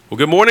Well,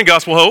 good morning,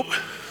 Gospel Hope.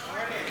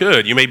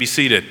 Good, you may be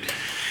seated.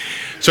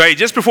 So, hey,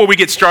 just before we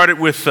get started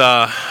with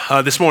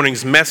this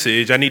morning's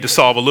message, I need to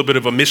solve a little bit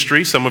of a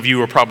mystery. Some of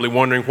you are probably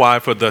wondering why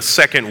for the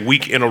second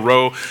week in a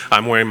row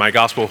I'm wearing my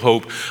Gospel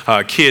Hope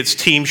Kids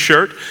team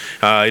shirt.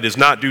 It is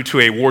not due to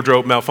a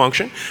wardrobe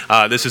malfunction.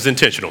 This is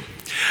intentional.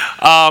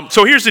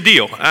 So here's the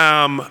deal.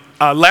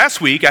 Last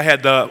week, I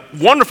had the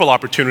wonderful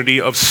opportunity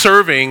of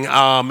serving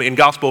in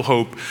Gospel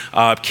Hope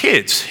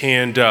Kids,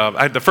 and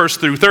I had the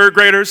first through third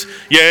graders.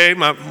 Yay,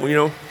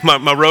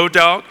 my road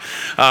dog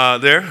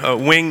there,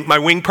 my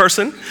wing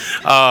person.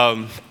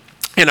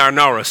 In our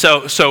Nara.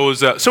 So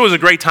it was a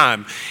great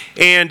time.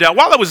 And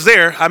while I was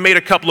there, I made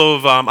a couple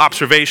of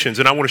observations,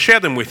 and I want to share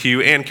them with you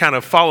and kind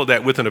of follow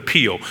that with an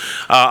appeal.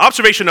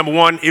 Observation number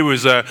one, it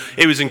was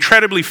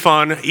incredibly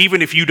fun,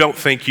 even if you don't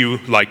think you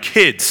like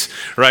kids,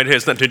 right? It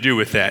has nothing to do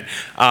with that.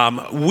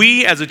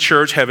 We as a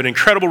church have an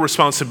incredible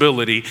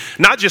responsibility,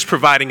 not just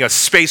providing a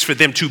space for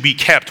them to be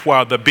kept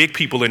while the big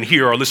people in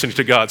here are listening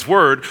to God's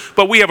word,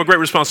 but we have a great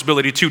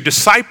responsibility to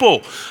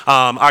disciple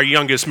our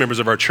youngest members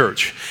of our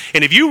church.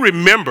 And if you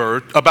remember,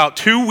 about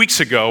 2 weeks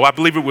ago, I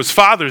believe it was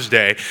Father's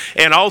Day,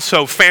 and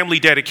also Family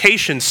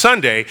Dedication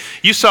Sunday,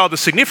 you saw the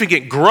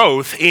significant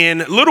growth in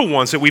little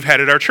ones that we've had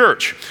at our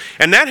church.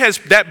 And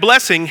that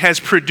blessing has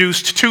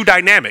produced two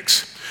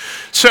dynamics.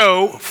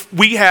 So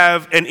we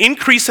have an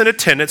increase in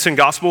attendance in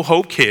Gospel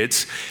Hope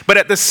Kids, but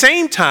at the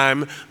same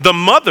time, the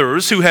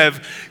mothers who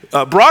have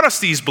brought us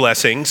these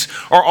blessings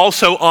are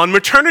also on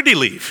maternity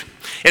leave.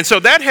 And so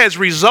that has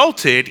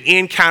resulted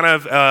in kind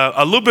of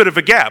a little bit of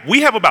a gap.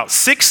 We have about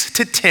 6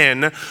 to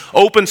 10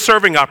 open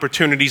serving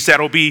opportunities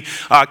that'll be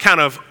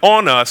kind of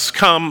on us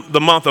come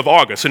the month of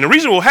August. And the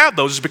reason we'll have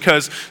those is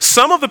because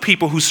some of the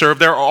people who serve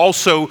there are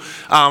also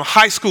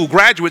high school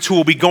graduates who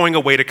will be going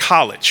away to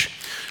college.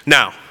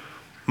 Now,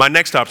 my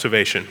next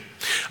observation.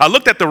 I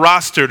looked at the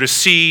roster to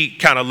see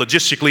kind of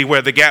logistically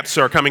where the gaps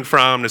are coming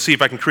from, to see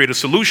if I can create a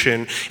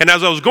solution. And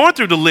as I was going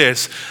through the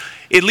list,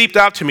 it leaped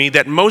out to me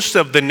that most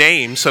of the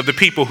names of the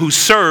people who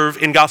serve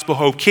in Gospel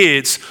Hope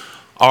Kids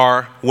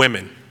are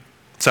women.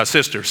 It's our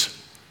sisters.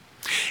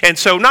 And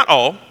so not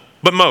all,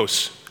 but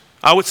most.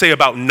 I would say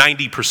about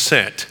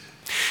 90%.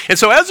 And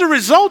so as a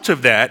result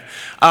of that,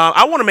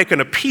 I want to make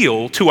an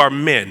appeal to our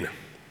men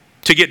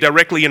to get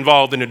directly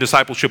involved in the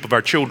discipleship of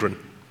our children.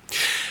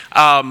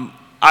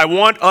 I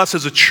want us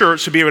as a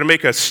church to be able to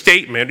make a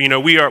statement. You know,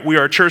 we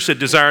are a church that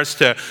desires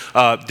to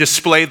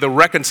display the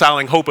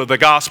reconciling hope of the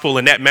gospel,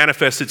 and that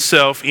manifests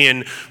itself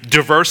in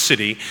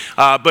diversity,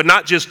 but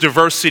not just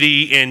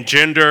diversity in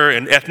gender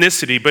and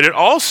ethnicity, but it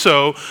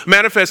also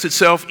manifests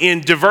itself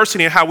in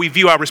diversity in how we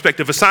view our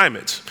respective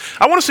assignments.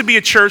 I want us to be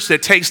a church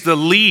that takes the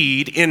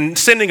lead in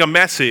sending a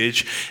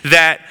message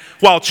that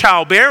while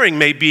childbearing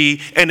may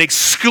be an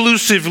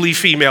exclusively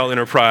female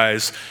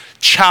enterprise,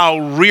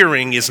 child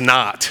rearing is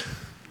not.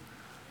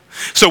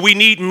 So we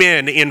need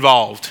men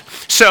involved.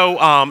 So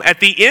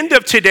at the end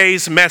of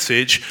today's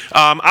message,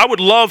 I would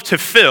love to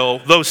fill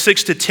those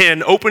 6 to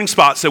 10 open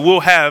spots that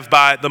we'll have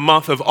by the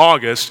month of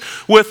August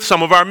with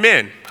some of our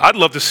men. I'd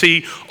love to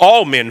see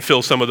all men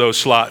fill some of those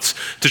slots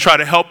to try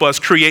to help us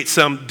create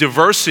some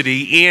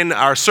diversity in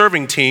our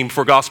serving team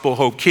for Gospel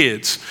Hope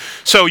Kids.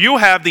 So you'll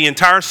have the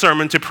entire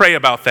sermon to pray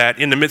about that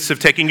in the midst of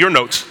taking your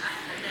notes.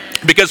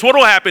 Because what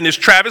will happen is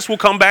Travis will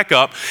come back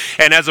up,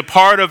 and as a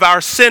part of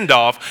our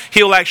send-off,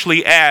 he'll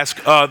actually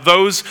ask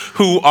those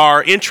who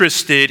are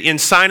interested in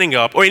signing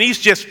up, or he's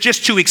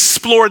just to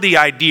explore the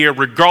idea,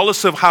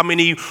 regardless of how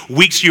many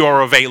weeks you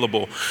are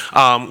available.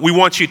 We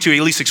want you to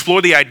at least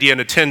explore the idea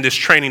and attend this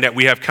training that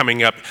we have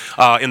coming up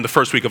in the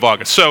first week of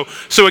August. So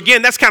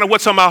again, that's kind of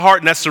what's on my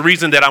heart, and that's the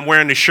reason that I'm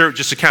wearing this shirt,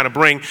 just to kind of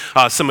bring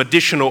some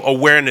additional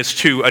awareness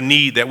to a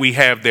need that we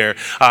have there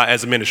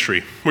as a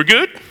ministry. We're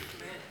good?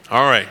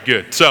 All right,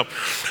 good. So,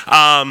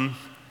 and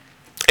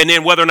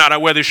then whether or not I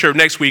wear this shirt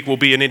next week will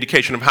be an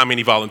indication of how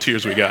many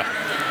volunteers we got.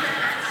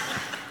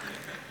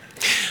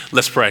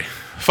 Let's pray.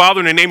 Father,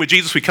 in the name of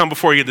Jesus, we come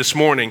before you this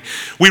morning.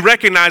 We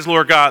recognize,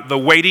 Lord God, the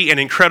weighty and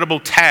incredible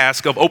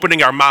task of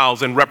opening our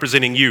mouths and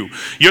representing you.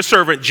 Your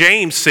servant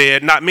James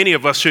said, not many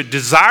of us should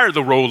desire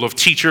the role of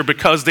teacher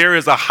because there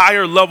is a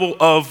higher level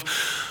of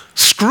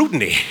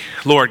scrutiny,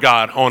 Lord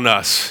God, on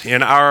us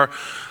in our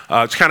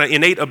kind of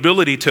innate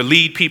ability to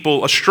lead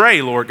people astray,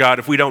 Lord God,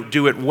 if we don't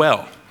do it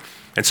well.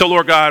 And so,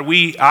 Lord God,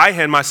 I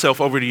hand myself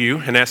over to you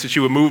and ask that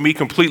you would move me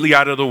completely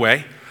out of the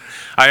way.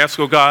 I ask,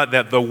 oh God,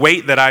 that the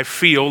weight that I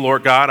feel,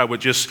 Lord God, I would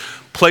just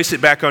place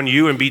it back on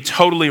you and be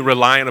totally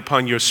reliant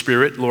upon your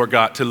Spirit, Lord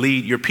God, to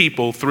lead your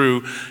people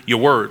through your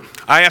word.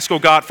 I ask, oh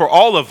God, for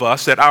all of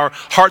us that our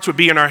hearts would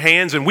be in our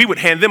hands and we would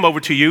hand them over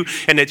to you,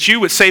 and that you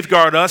would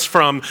safeguard us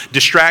from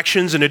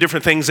distractions and the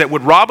different things that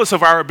would rob us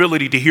of our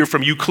ability to hear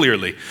from you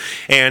clearly.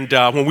 And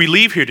when we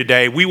leave here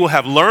today, we will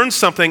have learned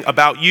something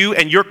about you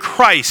and your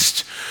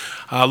Christ,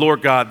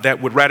 Lord God,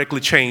 that would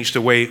radically change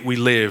the way we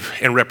live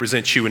and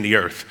represent you in the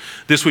earth.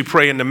 This we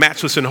pray in the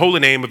matchless and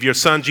holy name of your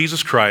Son,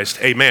 Jesus Christ.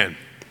 Amen.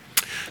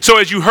 So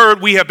as you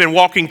heard, we have been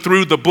walking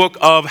through the book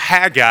of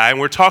Haggai, and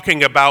we're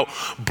talking about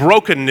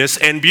brokenness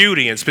and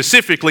beauty, and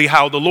specifically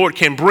how the Lord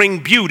can bring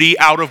beauty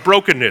out of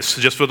brokenness.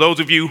 Just for those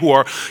of you who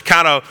are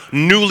kind of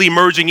newly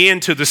merging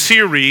into the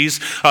series,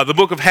 the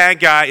book of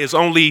Haggai is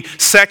only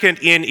second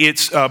in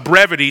its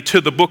brevity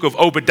to the book of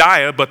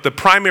Obadiah, but the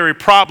primary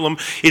problem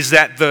is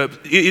that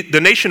the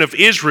nation of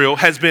Israel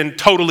has been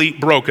totally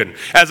broken.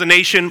 As a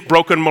nation,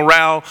 broken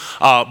morale,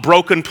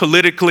 broken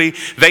politically.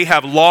 They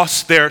have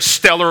lost their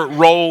stellar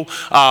role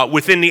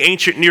within the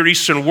ancient Near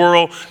Eastern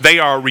world. They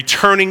are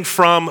returning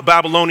from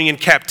Babylonian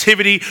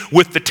captivity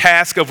with the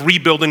task of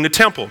rebuilding the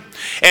temple.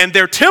 And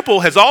their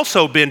temple has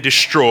also been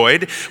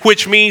destroyed,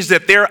 which means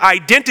that their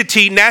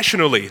identity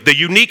nationally, the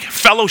unique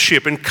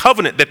fellowship and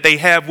covenant that they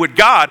have with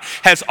God,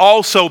 has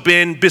also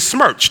been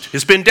besmirched.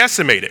 It's been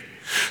decimated.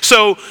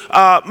 So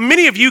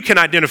many of you can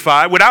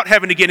identify, without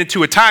having to get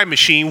into a time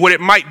machine, what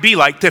it might be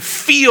like to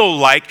feel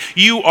like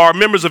you are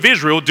members of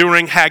Israel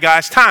during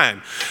Haggai's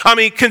time. I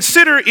mean,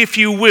 consider, if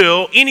you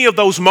will, any of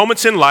those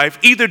moments in life,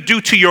 either due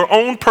to your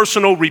own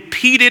personal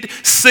repeated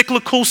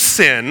cyclical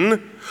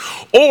sin,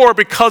 or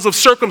because of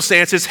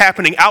circumstances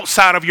happening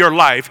outside of your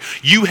life,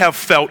 you have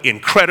felt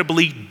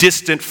incredibly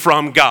distant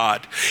from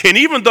God. And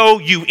even though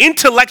you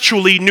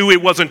intellectually knew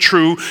it wasn't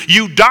true,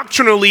 you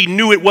doctrinally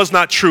knew it was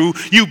not true,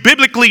 you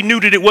biblically knew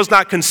that it was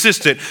not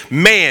consistent,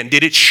 man,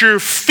 did it sure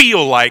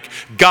feel like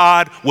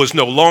God was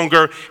no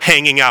longer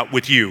hanging out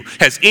with you.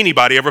 Has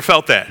anybody ever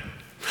felt that?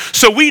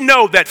 So we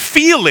know that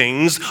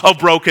feelings of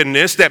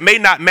brokenness that may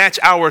not match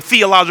our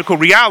theological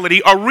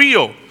reality are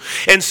real.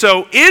 And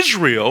so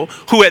Israel,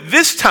 who at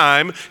this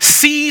time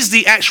sees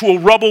the actual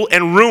rubble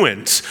and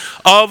ruins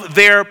of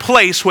their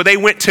place where they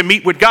went to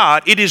meet with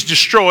God, it is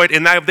destroyed,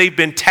 and now they've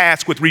been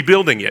tasked with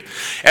rebuilding it.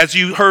 As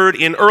you heard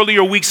in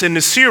earlier weeks in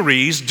the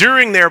series,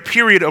 during their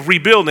period of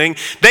rebuilding,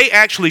 they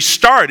actually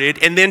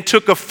started and then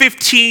took a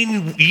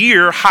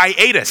 15-year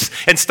hiatus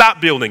and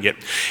stopped building it.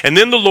 And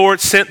then the Lord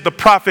sent the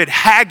prophet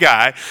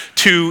Haggai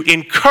to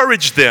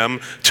encourage them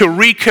to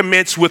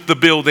recommence with the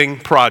building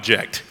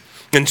project.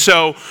 And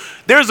so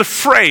there's a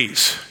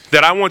phrase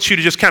that I want you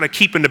to just kind of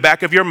keep in the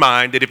back of your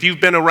mind, that if you've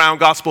been around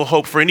Gospel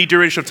Hope for any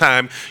duration of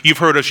time, you've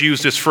heard us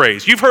use this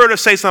phrase. You've heard us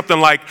say something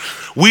like,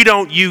 we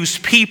don't use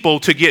people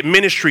to get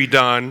ministry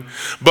done,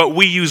 but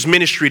we use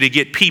ministry to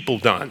get people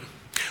done.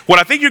 What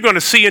I think you're going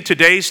to see in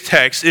today's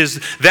text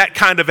is that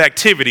kind of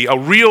activity, a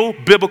real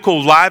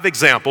biblical live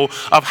example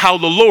of how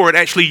the Lord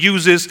actually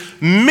uses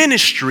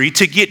ministry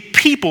to get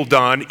people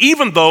done,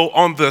 even though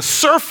on the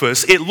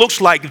surface it looks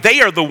like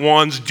they are the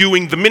ones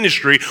doing the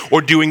ministry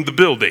or doing the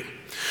building.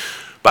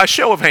 By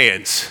show of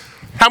hands,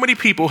 how many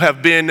people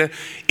have been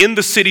in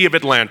the city of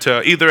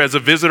Atlanta, either as a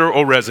visitor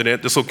or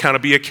resident? This will kind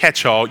of be a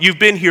catch-all. You've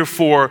been here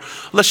for,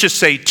 let's just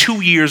say,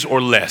 2 years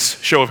or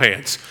less. Show of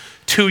hands.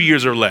 2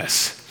 years or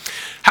less.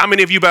 How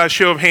many of you, by a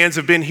show of hands,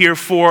 have been here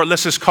for,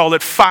 let's just call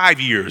it 5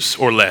 years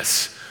or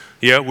less?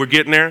 Yeah, we're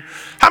getting there.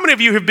 How many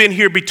of you have been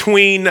here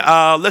between,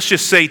 let's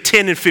just say,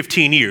 10 and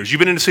 15 years? You've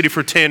been in the city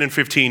for 10 and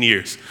 15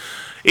 years.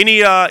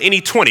 Any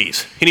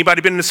 20s?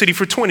 Anybody been in the city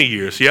for 20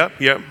 years? Yeah.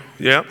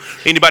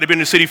 Anybody been in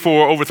the city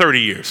for over 30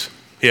 years?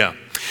 Yeah.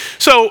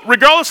 So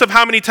regardless of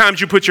how many times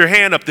you put your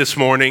hand up this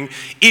morning,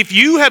 if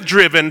you have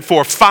driven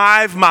for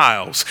 5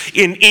 miles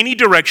in any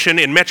direction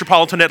in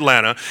metropolitan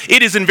Atlanta,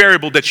 it is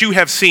invariable that you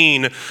have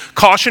seen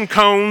caution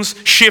cones,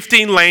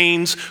 shifting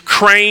lanes,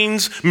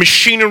 cranes,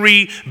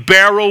 machinery,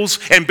 barrels,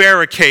 and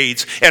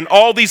barricades, and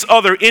all these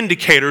other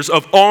indicators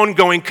of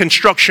ongoing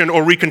construction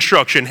or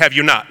reconstruction, have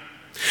you not?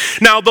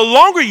 Now, the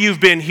longer you've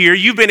been here,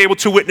 you've been able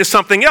to witness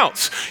something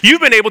else.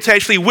 You've been able to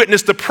actually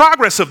witness the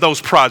progress of those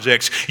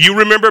projects. You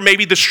remember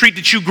maybe the street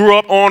that you grew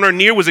up on or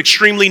near was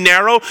extremely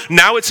narrow.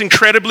 Now it's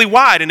incredibly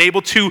wide and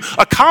able to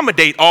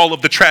accommodate all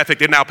of the traffic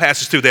that now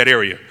passes through that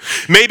area.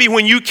 Maybe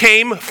when you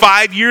came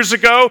 5 years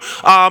ago,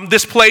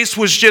 this place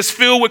was just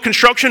filled with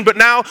construction, but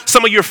now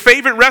some of your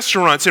favorite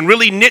restaurants and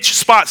really niche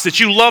spots that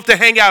you love to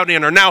hang out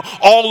in are now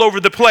all over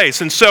the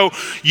place. And so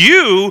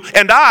you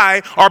and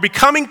I are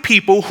becoming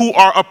people who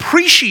are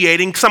appreciating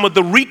some of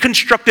the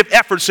reconstructive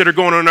efforts that are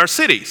going on in our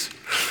cities.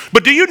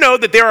 But do you know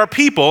that there are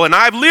people, and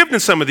I've lived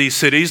in some of these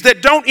cities,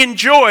 that don't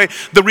enjoy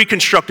the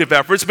reconstructive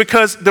efforts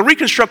because the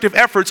reconstructive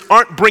efforts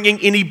aren't bringing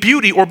any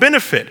beauty or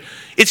benefit.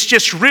 It's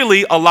just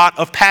really a lot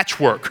of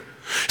patchwork.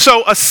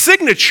 So a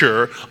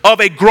signature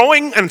of a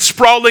growing and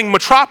sprawling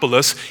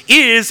metropolis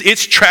is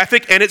its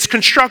traffic and its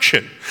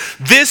construction.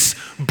 This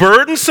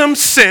burdensome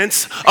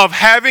sense of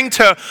having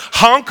to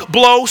honk,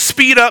 blow,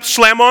 speed up,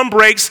 slam on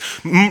brakes,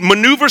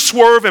 maneuver,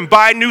 swerve, and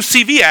buy new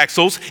CV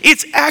axles,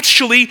 it's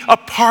actually a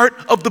part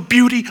of the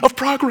beauty of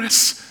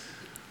progress.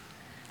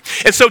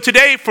 And so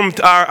today from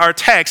our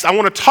text, I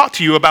want to talk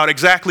to you about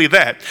exactly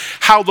that.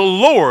 How the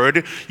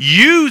Lord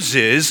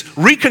uses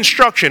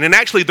reconstruction, and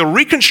actually the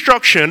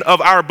reconstruction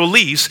of our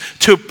beliefs,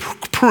 to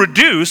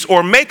produce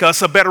or make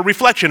us a better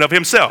reflection of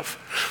himself.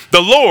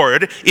 The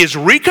Lord is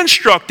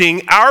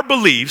reconstructing our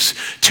beliefs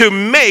to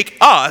make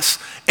us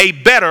a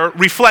better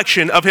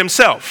reflection of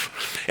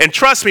himself. And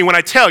trust me when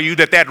I tell you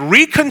that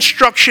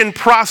reconstruction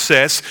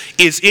process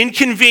is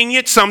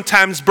inconvenient,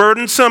 sometimes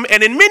burdensome,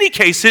 and in many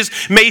cases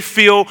may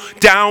feel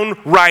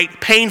downright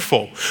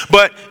painful.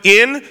 But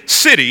in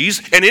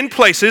cities and in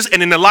places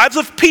and in the lives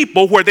of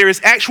people where there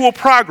is actual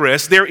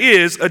progress, there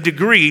is a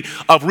degree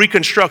of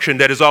reconstruction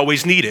that is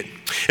always needed.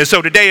 And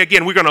so today,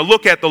 again, we're going to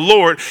look at the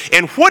Lord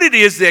and what it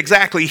is that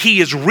exactly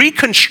he is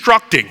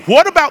reconstructing.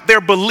 What about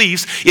their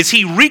beliefs is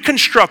he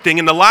reconstructing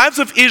in the lives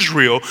of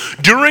Israel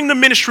during the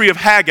ministry of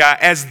Haggai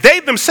as they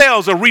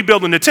themselves are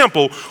rebuilding the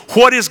temple?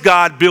 What is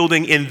God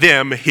building in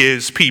them,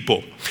 his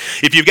people?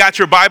 If you've got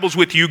your Bibles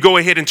with you, go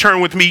ahead and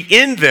turn with me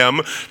in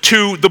them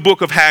to the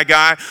book of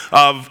Haggai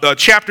of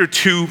chapter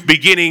 2,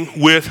 beginning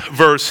with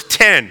verse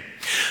 10.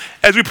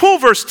 As we pull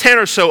verse 10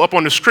 or so up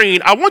on the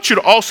screen, I want you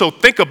to also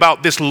think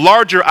about this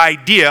larger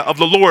idea of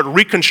the Lord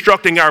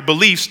reconstructing our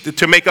beliefs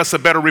to make us a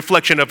better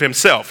reflection of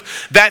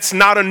himself. That's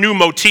not a new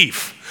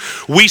motif.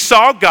 We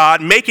saw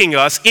God making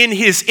us in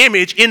his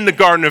image in the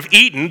Garden of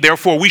Eden,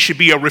 therefore we should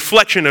be a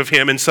reflection of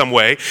him in some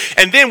way.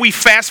 And then we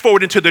fast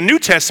forward into the New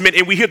Testament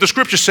and we hear the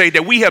scripture say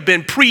that we have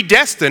been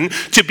predestined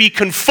to be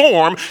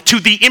conformed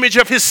to the image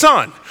of his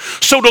Son.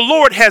 So the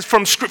Lord has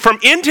from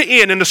end to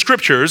end in the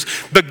scriptures,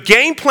 the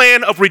game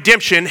plan of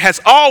redemption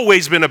has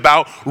always been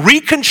about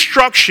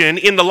reconstruction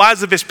in the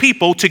lives of his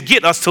people to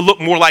get us to look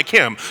more like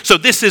him. So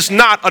this is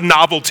not a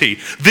novelty.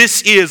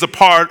 This is a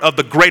part of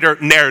the greater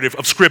narrative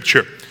of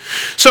scripture.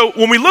 So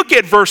when we look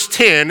at verse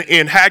 10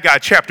 in Haggai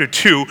chapter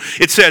 2,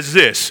 it says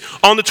this: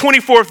 on the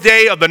 24th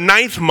day of the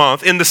 9th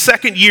month, in the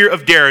 2nd year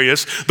of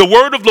Darius, the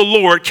word of the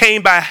Lord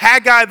came by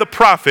Haggai the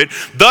prophet.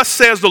 Thus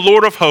says the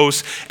Lord of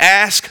hosts,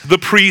 ask the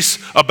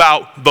priests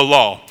about the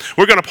law.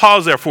 We're going to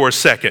pause there for a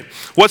second.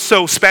 What's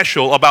so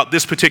special about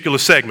this particular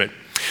segment?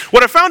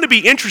 What I found to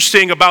be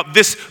interesting about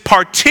this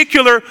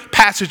particular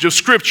passage of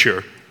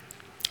scripture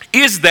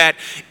is that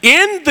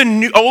in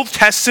the Old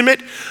Testament,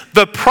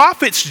 the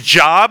prophet's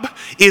job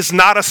is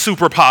not a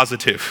super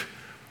positive.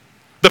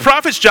 The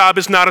prophet's job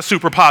is not a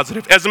super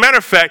positive. As a matter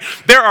of fact,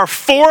 there are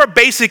 4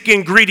 basic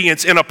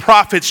ingredients in a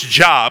prophet's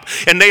job,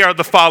 and they are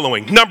the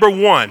following. Number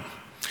 1,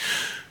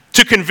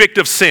 to convict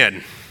of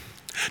sin.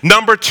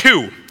 Number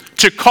 2,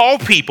 to call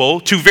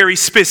people to very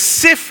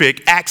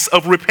specific acts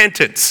of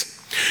repentance.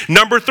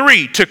 Number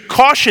 3, to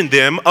caution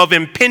them of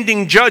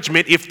impending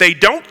judgment if they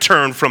don't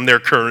turn from their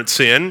current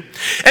sin.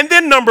 And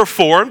then number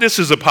 4, this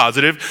is a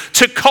positive,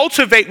 to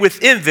cultivate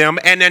within them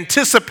an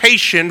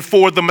anticipation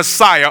for the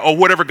Messiah or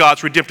whatever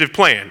God's redemptive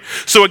plan.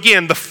 So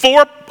again, the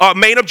 4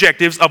 main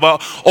objectives of an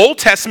Old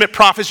Testament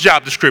prophet's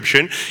job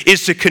description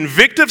is to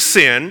convict of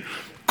sin,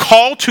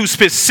 call to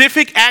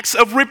specific acts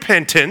of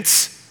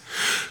repentance,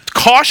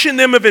 caution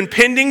them of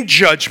impending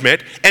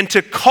judgment, and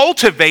to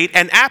cultivate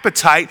an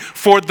appetite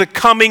for the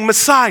coming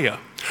Messiah.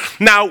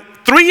 Now,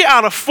 3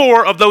 out of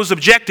 4 of those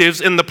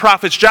objectives in the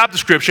prophet's job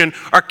description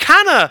are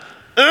kind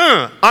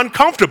of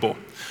uncomfortable.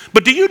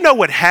 But do you know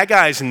what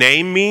Haggai's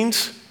name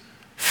means?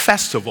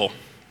 Festival.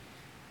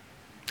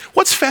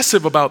 What's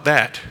festive about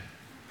that?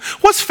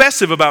 What's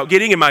festive about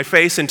getting in my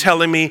face and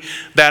telling me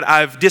that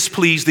I've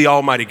displeased the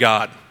Almighty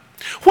God?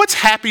 What's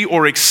happy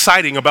or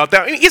exciting about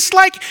that? I mean, it's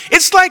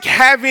like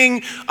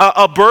having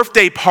a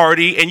birthday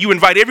party and you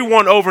invite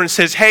everyone over and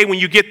says, hey, when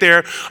you get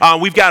there,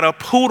 we've got a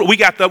poodle, we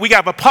got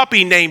a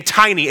puppy named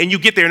Tiny, and you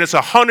get there and it's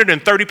a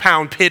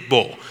 130-pound pit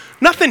bull.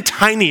 Nothing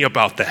tiny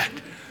about that,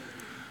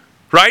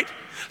 right?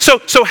 So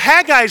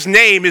Haggai's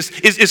name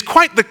is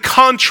quite the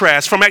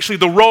contrast from actually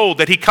the role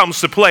that he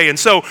comes to play. And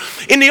so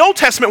in the Old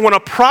Testament, when a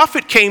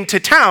prophet came to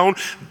town,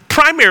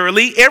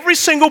 primarily, every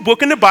single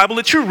book in the Bible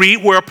that you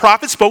read where a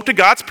prophet spoke to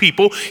God's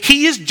people,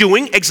 he is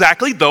doing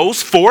exactly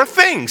those 4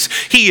 things.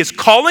 He is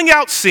calling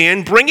out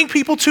sin, bringing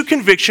people to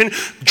conviction,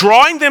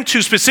 drawing them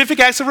to specific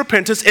acts of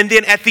repentance, and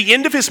then at the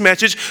end of his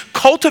message,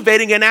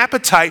 cultivating an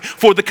appetite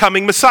for the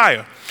coming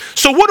Messiah.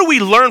 So what do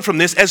we learn from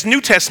this as New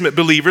Testament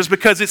believers?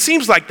 Because it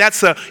seems like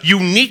that's a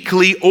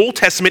uniquely Old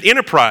Testament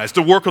enterprise,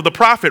 the work of the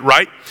prophet,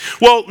 right?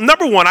 Well,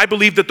 number 1, I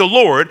believe that the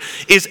Lord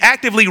is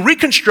actively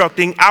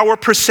reconstructing our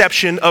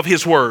perception of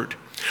his word.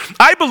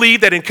 I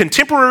believe that in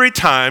contemporary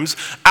times,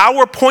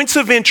 our points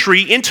of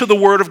entry into the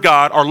Word of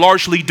God are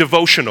largely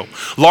devotional,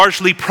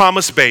 largely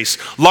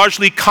promise-based,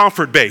 largely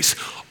comfort-based.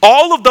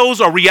 All of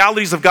those are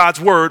realities of God's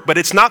word, but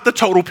it's not the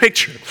total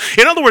picture.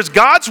 In other words,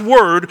 God's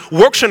word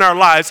works in our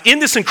lives in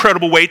this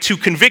incredible way to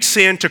convict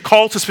sin, to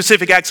call to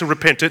specific acts of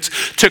repentance,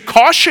 to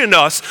caution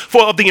us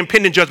of the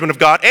impending judgment of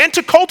God, and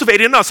to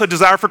cultivate in us a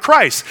desire for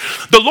Christ.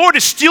 The Lord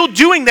is still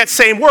doing that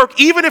same work,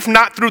 even if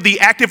not through the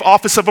active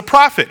office of a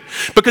prophet.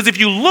 Because if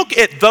you look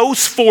at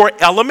those 4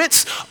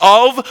 elements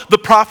of the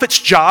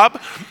prophet's job,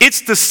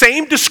 it's the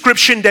same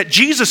description that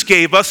Jesus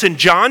gave us in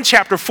John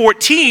chapter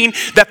 14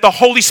 that the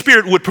Holy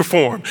Spirit would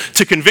perform. transform,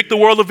 to convict the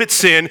world of its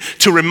sin,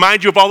 to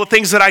remind you of all the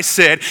things that I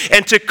said,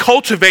 and to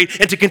cultivate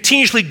and to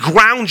continuously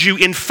ground you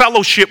in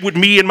fellowship with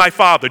me and my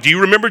Father. Do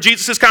you remember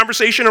Jesus'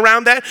 conversation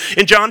around that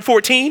in John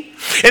 14?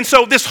 And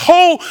so this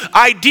whole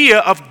idea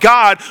of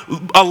God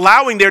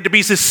allowing there to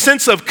be this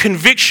sense of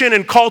conviction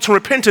and call to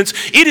repentance,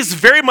 it is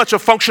very much a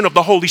function of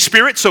the Holy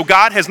Spirit. So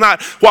God has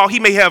not, while he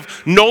may have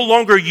no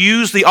longer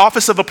used the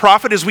office of a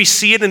prophet as we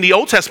see it in the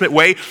Old Testament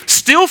way,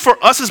 still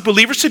for us as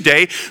believers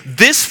today,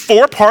 this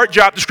 4-part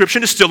job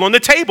description is still on the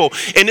table.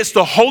 And it's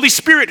the Holy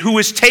Spirit who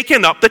has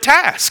taken up the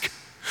task.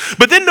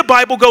 But then the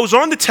Bible goes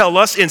on to tell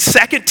us in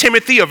 2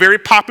 Timothy, a very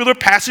popular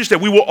passage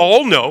that we will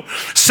all know,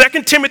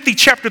 2 Timothy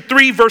chapter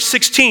 3, verse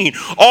 16,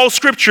 all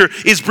scripture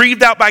is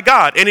breathed out by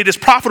God, and it is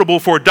profitable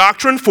for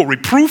doctrine, for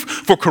reproof,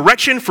 for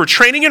correction, for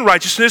training in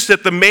righteousness,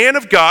 that the man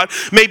of God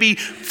may be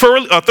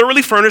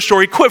thoroughly furnished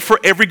or equipped for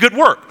every good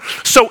work.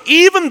 So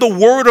even the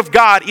word of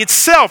God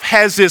itself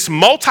has this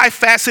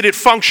multifaceted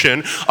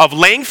function of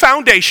laying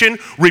foundation,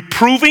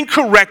 reproving,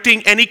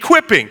 correcting, and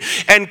equipping,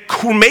 and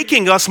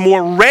making us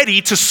more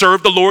ready to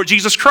serve the Lord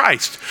Jesus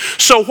Christ.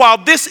 So while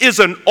this is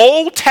an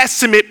Old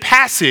Testament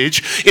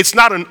passage, it's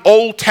not an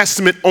Old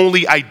Testament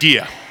only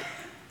idea.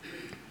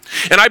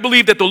 And I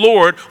believe that the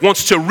Lord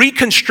wants to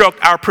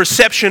reconstruct our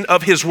perception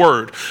of his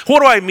word. What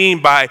do I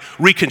mean by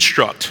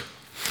reconstruct?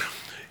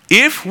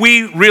 If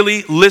we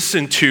really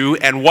listen to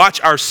and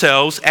watch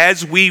ourselves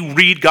as we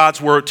read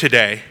God's word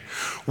today,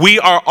 we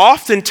are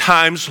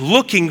oftentimes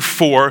looking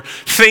for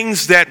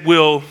things that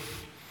will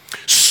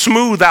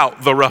smooth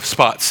out the rough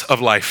spots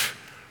of life,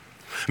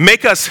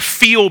 make us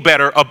feel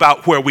better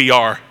about where we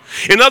are.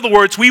 In other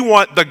words, we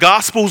want the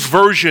gospel's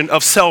version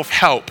of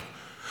self-help.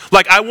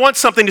 Like, I want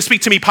something to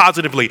speak to me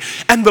positively.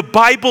 And the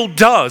Bible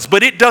does,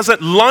 but it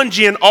doesn't lunge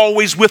in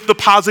always with the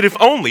positive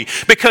only,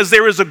 because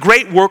there is a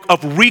great work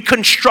of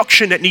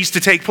reconstruction that needs to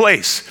take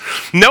place.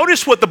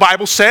 Notice what the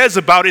Bible says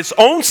about its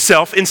own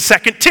self in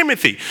 2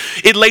 Timothy.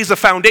 It lays a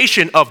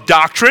foundation of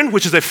doctrine,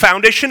 which is a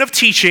foundation of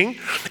teaching,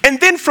 and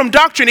then from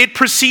doctrine it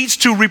proceeds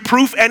to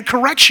reproof and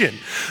correction.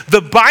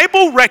 The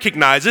Bible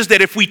recognizes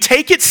that if we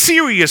take it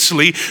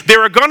seriously,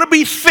 there are going to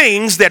be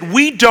things that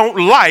we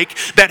don't like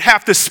that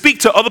have to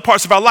speak to other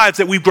parts of our lives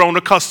that we've grown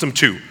accustomed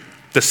to.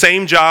 The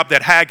same job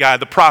that Haggai,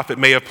 the prophet,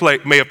 may have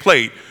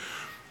played.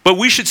 But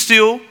we should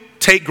still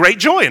take great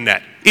joy in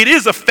that. It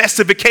is a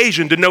festive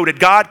occasion to know that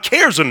God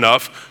cares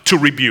enough to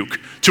rebuke,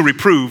 to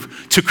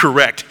reprove, to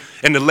correct,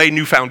 and to lay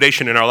new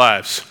foundation in our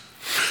lives.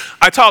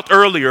 I talked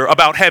earlier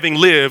about having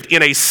lived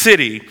in a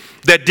city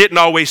that didn't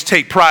always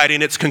take pride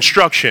in its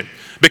construction,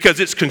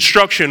 because its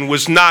construction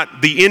was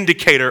not the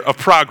indicator of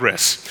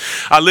progress.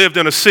 I lived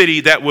in a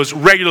city that was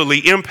regularly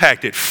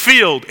impacted,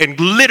 filled and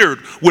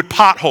littered with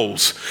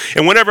potholes.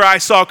 And whenever I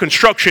saw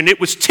construction, it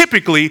was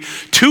typically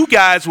 2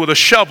 guys with a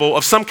shovel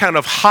of some kind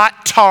of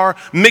hot tar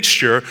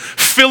mixture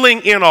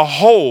filling in a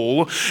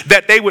hole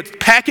that they would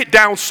pack it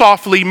down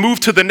softly, move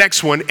to the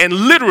next one, and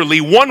literally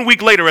 1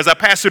 week later, as I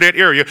passed through that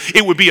area,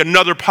 it would be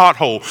another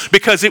pothole,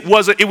 because it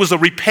was a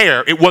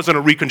repair, it wasn't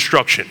a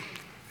reconstruction.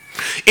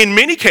 In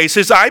many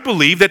cases, I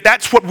believe that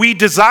that's what we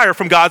desire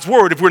from God's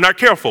word if we're not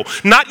careful.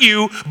 Not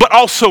you, but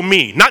also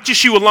me, not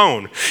just you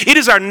alone. It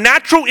is our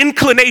natural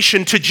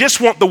inclination to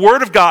just want the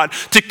word of God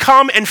to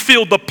come and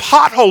fill the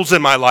potholes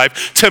in my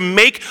life, to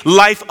make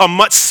life a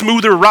much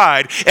smoother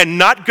ride and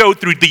not go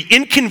through the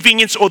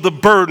inconvenience or the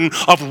burden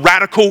of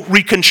radical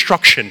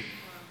reconstruction.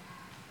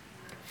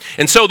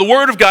 And so the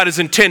word of God is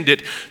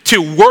intended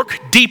to work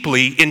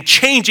deeply in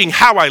changing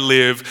how I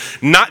live,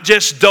 not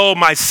just dull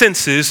my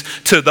senses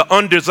to the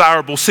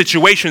undesirable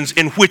situations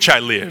in which I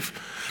live.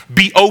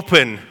 Be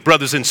open,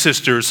 brothers and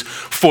sisters,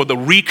 for the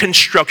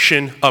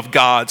reconstruction of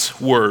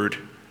God's word.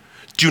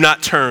 Do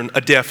not turn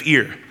a deaf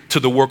ear to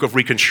the work of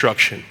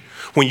reconstruction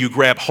when you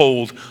grab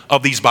hold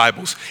of these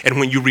Bibles, and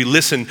when you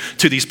re-listen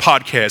to these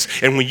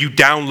podcasts, and when you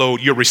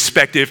download your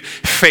respective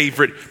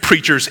favorite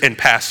preachers and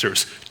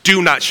pastors.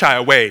 Do not shy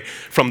away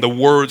from the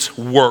word's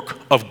work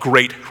of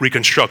great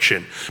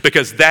reconstruction,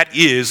 because that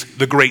is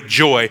the great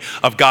joy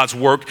of God's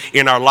work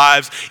in our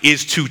lives,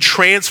 is to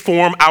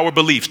transform our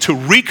beliefs, to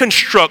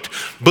reconstruct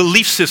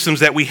belief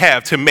systems that we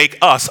have to make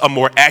us a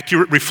more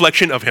accurate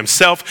reflection of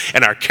himself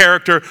and our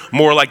character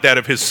more like that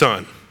of his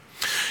son.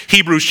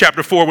 Hebrews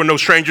chapter 4, we're no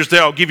strangers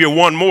there. I'll give you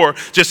one more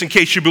just in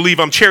case you believe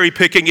I'm cherry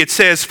picking. It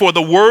says, for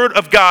the word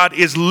of God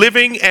is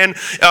living and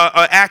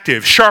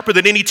active, sharper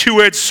than any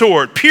two-edged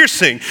sword,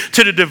 piercing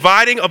to the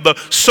dividing of the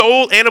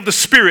soul and of the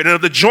spirit and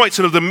of the joints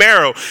and of the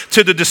marrow,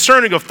 to the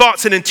discerning of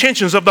thoughts and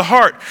intentions of the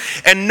heart.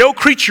 And no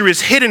creature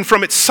is hidden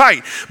from its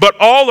sight, but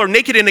all are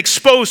naked and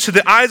exposed to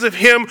the eyes of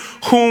him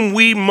whom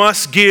we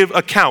must give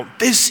account.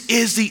 This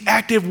is the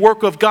active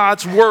work of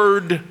God's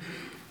word.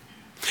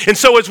 And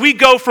so as we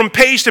go from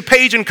page to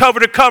page and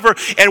cover to cover,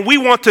 and we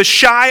want to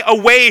shy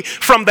away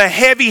from the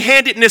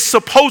heavy-handedness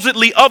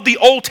supposedly of the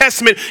Old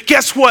Testament,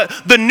 guess what?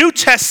 The New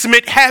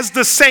Testament has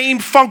the same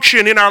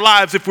function in our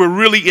lives if we're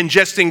really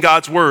ingesting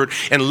God's word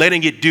and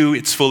letting it do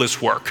its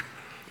fullest work.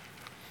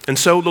 And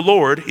so the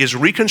Lord is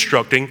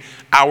reconstructing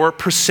our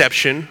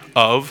perception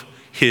of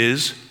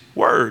his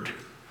word.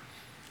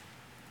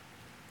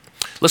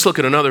 Let's look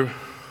at another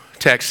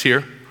text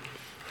here.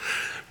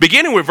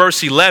 Beginning with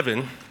verse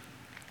 11,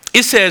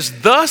 it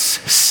says, "Thus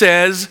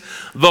says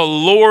the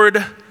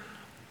Lord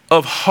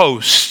of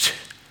hosts."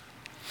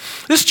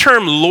 This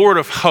term Lord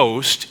of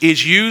hosts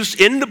is used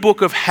in the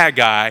book of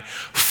Haggai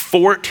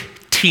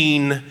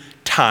 14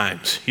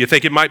 times. You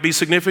think it might be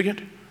significant?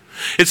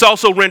 It's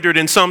also rendered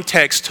in some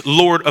texts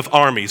Lord of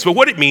armies. But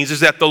what it means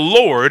is that the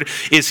Lord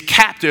is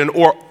captain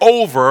or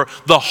over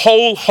the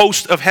whole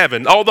host of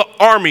heaven, all the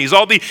armies,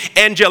 all the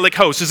angelic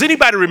hosts. Does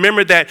anybody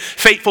remember that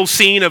fateful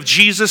scene of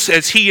Jesus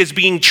as he is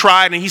being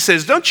tried and he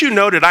says, "Don't you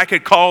know that I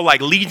could call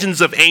like legions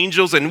of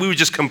angels and we would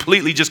just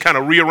completely just kind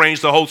of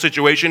rearrange the whole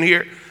situation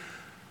here?"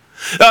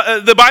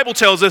 The Bible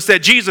tells us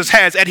that Jesus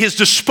has at his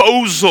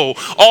disposal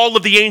all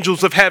of the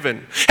angels of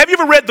heaven. Have you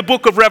ever read the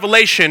book of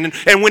Revelation?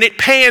 And when it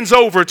pans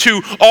over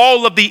to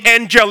all of the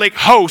angelic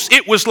hosts,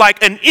 it was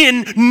like an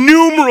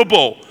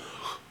innumerable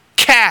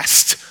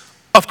cast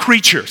of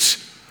creatures.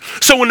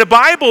 So when the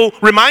Bible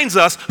reminds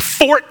us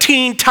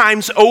 14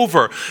 times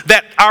over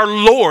that our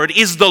Lord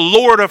is the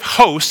Lord of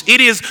hosts, it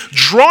is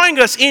drawing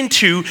us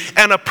into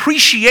an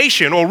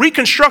appreciation or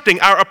reconstructing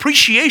our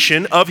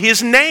appreciation of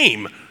his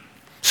name.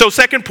 So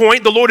second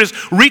point, the Lord is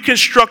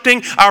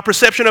reconstructing our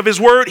perception of his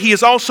word. He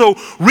is also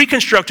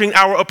reconstructing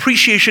our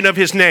appreciation of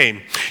his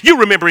name. You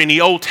remember in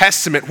the Old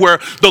Testament where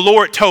the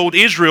Lord told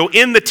Israel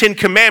in the 10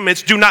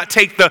 Commandments, do not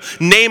take the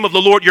name of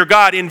the Lord your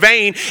God in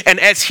vain. And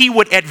as he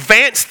would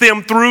advance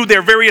them through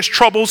their various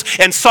troubles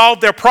and solve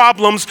their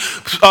problems,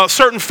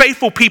 certain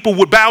faithful people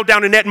would bow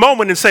down in that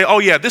moment and say, oh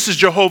yeah, this is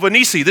Jehovah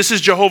Nissi. This is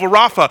Jehovah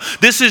Rapha.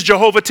 This is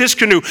Jehovah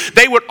Tiskanu.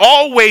 They would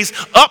always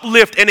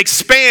uplift and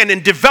expand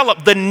and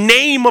develop the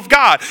name of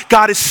God.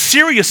 God is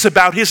serious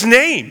about his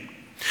name.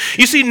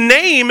 You see,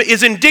 name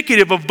is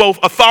indicative of both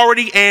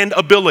authority and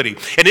ability.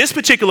 In this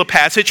particular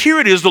passage, here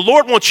it is, the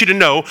Lord wants you to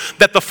know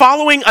that the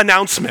following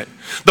announcement,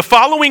 the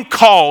following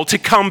call to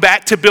come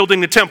back to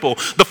building the temple,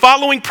 the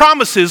following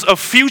promises of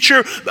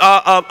future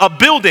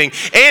building,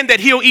 and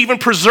that he'll even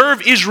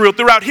preserve Israel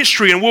throughout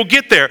history, and we'll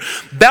get there.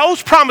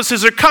 Those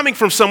promises are coming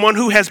from someone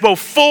who has both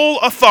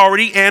full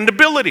authority and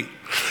ability.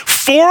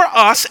 For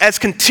us as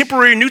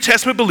contemporary New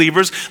Testament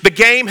believers, the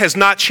game has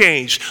not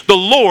changed. The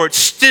Lord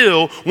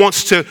still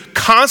wants to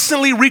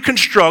constantly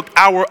reconstruct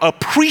our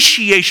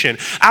appreciation,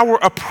 our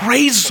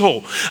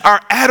appraisal,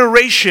 our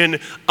adoration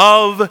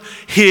of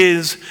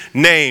his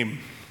name.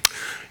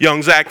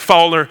 Young Zach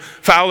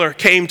Fowler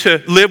came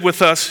to live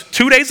with us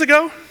 2 days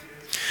ago.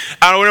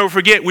 I'll never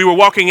forget, we were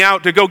walking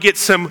out to go get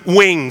some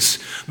wings,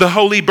 the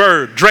holy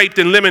bird draped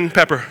in lemon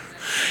pepper.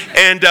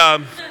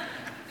 And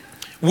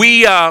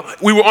we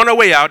were on our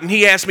way out, and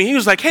he asked me, he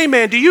was like, hey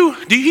man,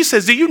 he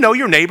says, do you know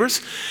your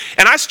neighbors?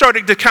 And I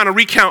started to kind of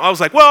recount. I was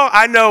like, well,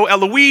 I know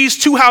Eloise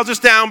 2 houses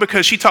down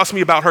because she talks to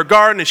me about her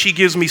garden and she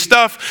gives me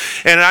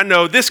stuff. And I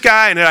know this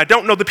guy, and I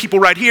don't know the people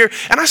right here.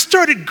 And I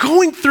started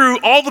going through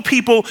all the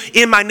people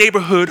in my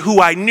neighborhood who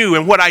I knew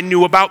and what I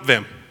knew about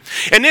them.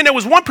 And then there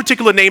was one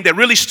particular name that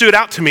really stood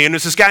out to me, and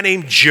there's this guy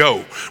named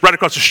Joe right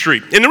across the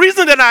street. And the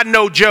reason that I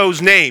know Joe's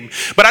name,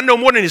 but I know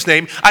more than his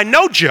name, I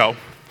know Joe,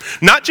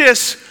 not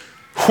just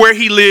where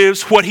he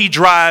lives, what he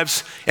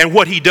drives, and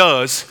what he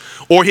does,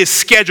 or his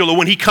schedule, or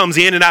when he comes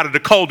in and out of the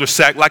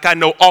cul-de-sac, like I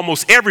know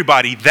almost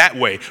everybody that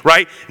way,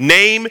 right?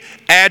 Name,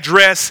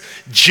 address,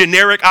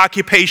 generic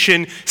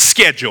occupation,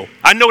 schedule.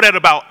 I know that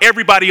about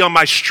everybody on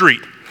my street.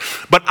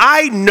 But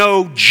I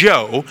know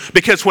Joe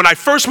because when I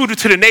first moved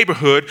into the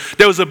neighborhood,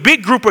 there was a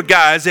big group of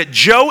guys that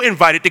Joe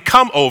invited to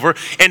come over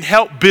and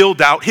help build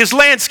out his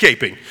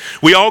landscaping.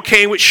 We all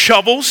came with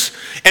shovels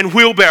and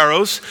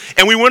wheelbarrows,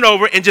 and we went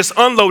over and just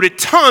unloaded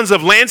tons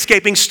of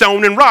landscaping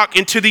stone and rock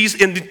into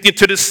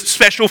this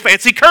special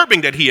fancy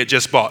curbing that he had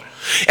just bought.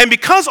 And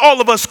because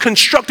all of us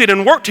constructed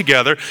and worked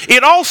together,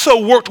 it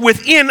also worked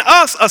within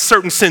us a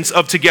certain sense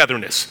of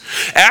togetherness.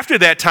 After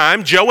that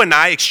time, Joe and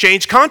I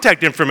exchanged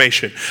contact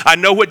information. I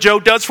know what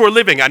Joe does for a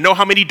living. I know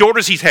how many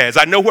daughters he has.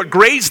 I know what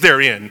grades they're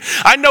in.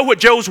 I know what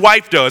Joe's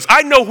wife does.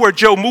 I know where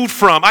Joe moved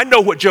from. I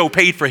know what Joe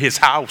paid for his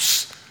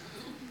house.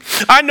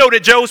 I know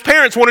that Joe's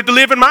parents wanted to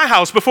live in my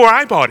house before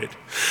I bought it.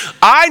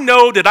 I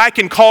know that I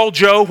can call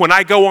Joe when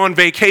I go on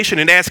vacation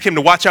and ask him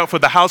to watch out for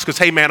the house because,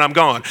 hey man, I'm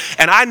gone.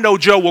 And I know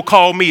Joe will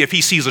call me if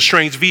he sees a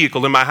strange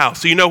vehicle in my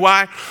house. Do you know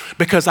why?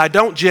 Because I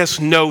don't just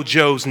know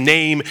Joe's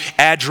name,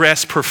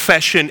 address,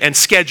 profession, and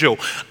schedule.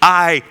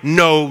 I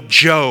know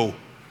Joe.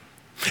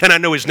 And I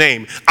know his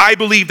name. I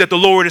believe that the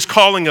Lord is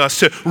calling us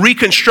to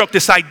reconstruct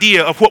this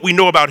idea of what we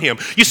know about him.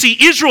 You see,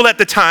 Israel at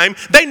the time,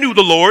 they knew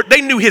the Lord.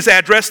 They knew his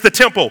address, the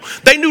temple.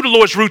 They knew the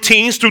Lord's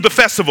routines through the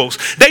festivals.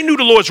 They knew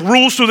the Lord's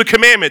rules through the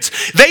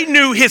commandments. They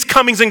knew his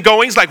comings and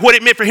goings, like what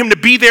it meant for him to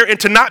be there and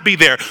to not be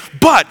there.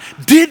 But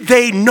did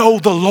they know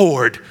the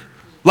Lord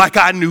like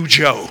I knew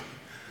Joe?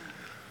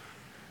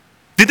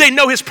 Did they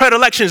know his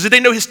predilections? Did they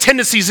know his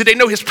tendencies? Did they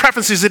know his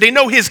preferences? Did they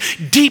know his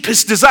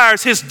deepest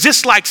desires, his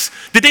dislikes?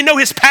 Did they know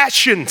his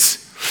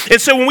passions?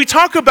 And so when we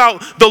talk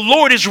about the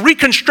Lord is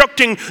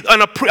reconstructing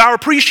our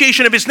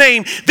appreciation of his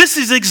name, this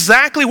is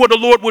exactly what the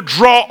Lord would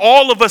draw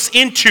all of us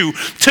into,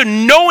 to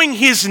knowing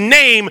his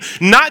name,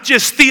 not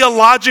just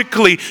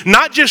theologically,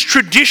 not just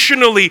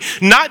traditionally,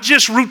 not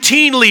just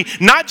routinely,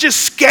 not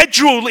just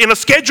scheduled in a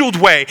scheduled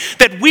way,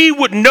 that we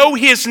would know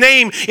his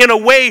name in a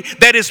way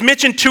that is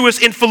mentioned to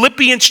us in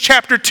Philippians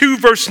chapter 2,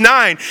 verse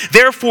 9.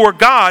 Therefore,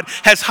 God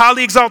has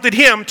highly exalted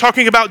him,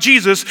 talking about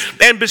Jesus,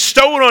 and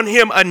bestowed on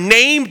him a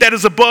name that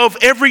is above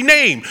every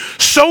name,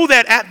 so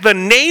that at the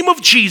name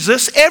of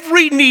Jesus,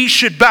 every knee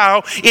should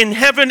bow in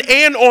heaven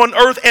and on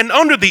earth and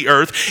under the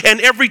earth, and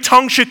every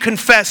tongue should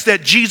confess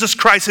that Jesus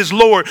Christ is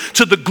Lord,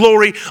 to the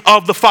glory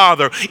of the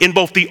Father. In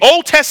both the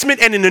Old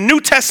Testament and in the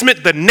New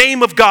Testament, the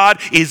name of God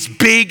is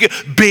big,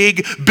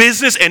 big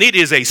business, and it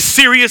is a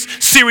serious,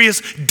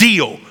 serious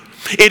deal.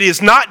 It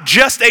is not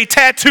just a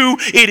tattoo.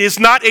 It is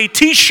not a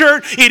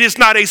t-shirt. It is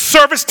not a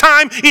service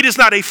time. It is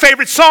not a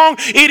favorite song.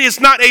 It is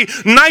not a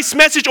nice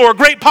message or a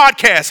great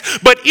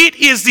podcast. But it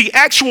is the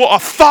actual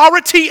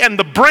authority and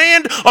the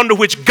brand under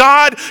which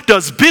God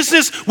does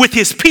business with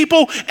his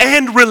people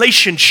and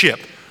relationship.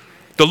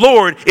 The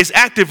Lord is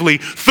actively,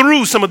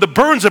 through some of the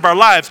burdens of our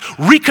lives,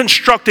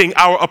 reconstructing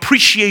our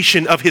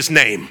appreciation of his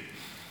name.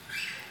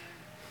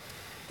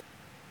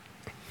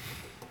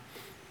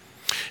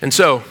 And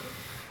so,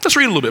 let's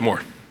read a little bit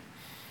more.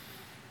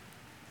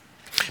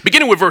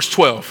 Beginning with verse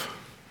 12.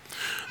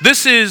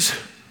 This is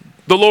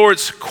the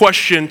Lord's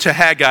question to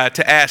Haggai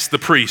to ask the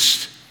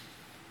priest.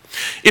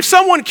 If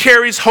someone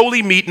carries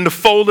holy meat in the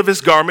fold of his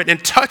garment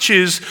and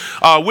touches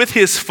with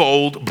his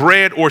fold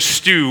bread or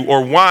stew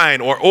or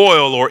wine or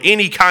oil or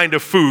any kind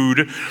of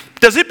food,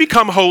 does it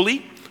become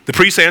holy? The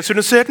priest answered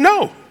and said,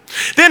 no.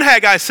 Then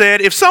Haggai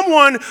said, if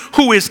someone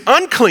who is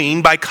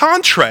unclean by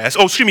contact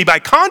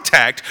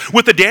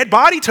with a dead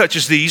body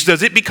touches these,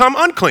 does it become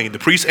unclean? The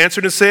priest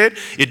answered and said,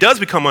 it does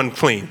become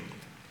unclean.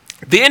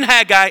 Then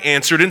Haggai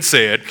answered and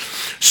said,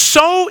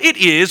 so it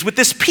is with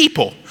this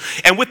people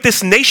and with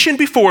this nation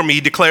before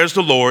me, declares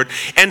the Lord,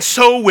 and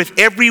so with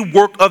every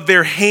work of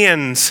their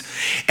hands,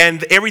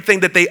 and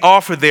everything that they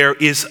offer there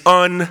is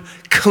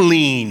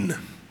unclean.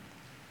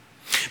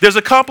 There's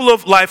a couple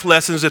of life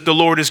lessons that the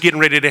Lord is getting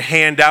ready to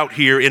hand out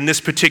here in this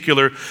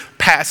particular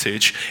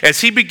passage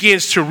as he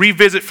begins to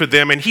revisit for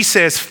them. And he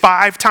says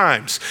 5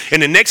 times in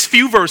the next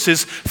few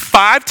verses,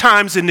 5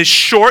 times in this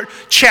short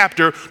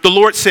chapter, the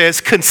Lord says,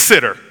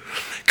 consider.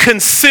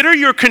 Consider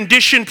your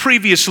condition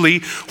previously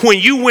when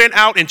you went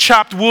out and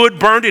chopped wood,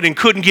 burned it, and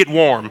couldn't get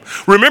warm.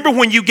 Remember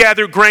when you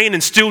gathered grain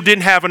and still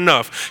didn't have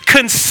enough.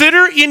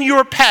 Consider in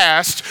your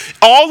past,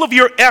 all of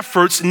your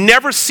efforts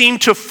never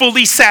seemed to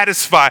fully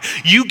satisfy.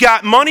 You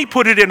got money,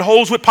 put it in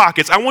holes with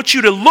pockets. I want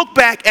you to look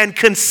back and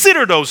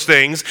consider those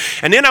things,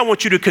 and then I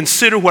want you to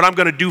consider what I'm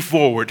going to do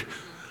forward.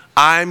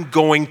 I'm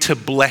going to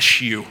bless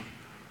you.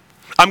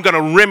 I'm going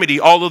to remedy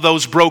all of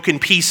those broken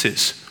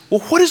pieces. Well,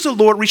 what is the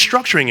Lord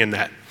restructuring in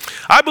that?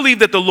 I believe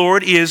that the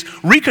Lord is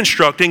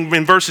reconstructing,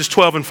 in verses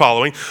 12 and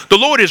following, the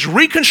Lord is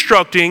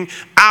reconstructing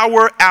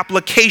our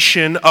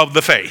application of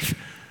the faith.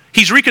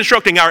 He's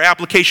reconstructing our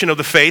application of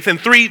the faith in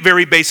 3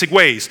 very basic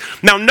ways.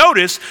 Now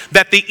notice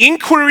that the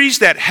inquiries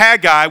that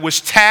Haggai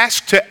was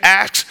tasked to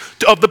ask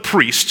of the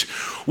priest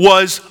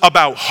was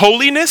about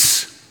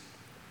holiness,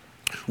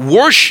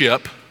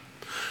 worship,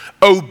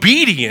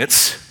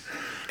 obedience,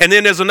 and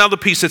then there's another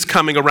piece that's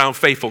coming around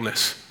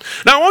faithfulness.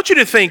 Now, I want you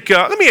to think,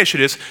 let me ask you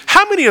this.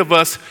 How many of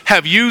us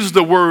have used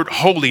the word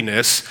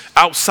holiness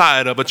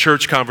outside of a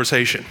church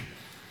conversation?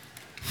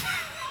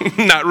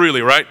 Not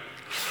really, right?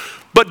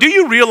 But do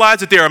you realize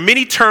that there are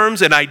many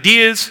terms and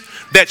ideas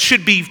that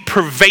should be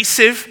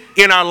pervasive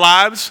in our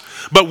lives,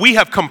 but we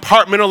have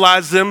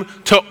compartmentalized them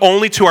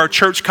only to our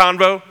church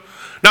convo?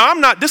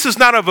 Now, this is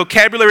not a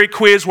vocabulary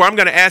quiz where I'm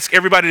going to ask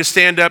everybody to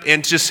stand up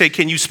and just say,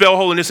 can you spell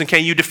holiness and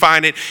can you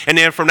define it? And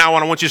then from now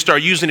on, I want you to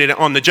start using it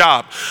on the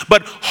job.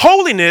 But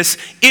holiness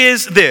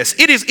is this.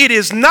 It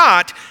is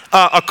not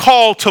a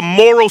call to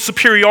moral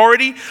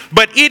superiority,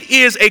 but it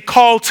is a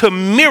call to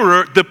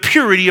mirror the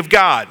purity of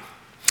God.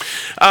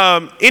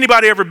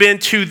 Anybody ever been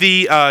to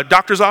the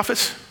doctor's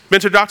office?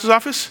 Been to the doctor's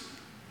office?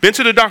 Been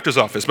to the doctor's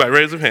office by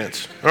raise of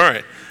hands. All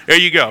right. There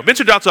you go. Been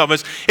to the doctor's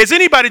office. Is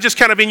anybody just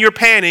kind of in your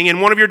panning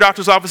in one of your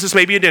doctor's offices,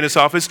 maybe a dentist's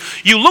office?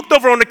 You looked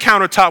over on the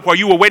countertop while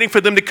you were waiting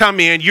for them to come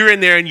in. You're in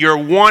there in your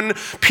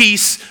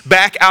one-piece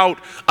back-out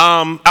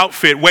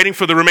outfit waiting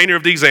for the remainder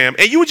of the exam.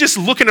 And you were just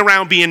looking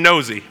around being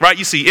nosy, right?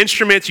 You see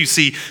instruments, you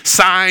see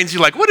signs.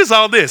 You're like, what is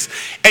all this?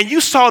 And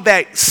you saw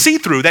that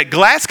see-through, that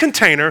glass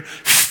container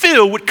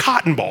filled with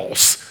cotton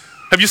balls.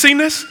 Have you seen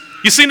this?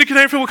 You seen the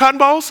container filled with cotton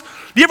balls?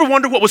 You ever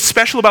wonder what was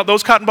special about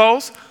those cotton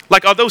balls?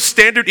 Like, are those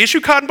standard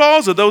issue cotton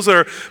balls or those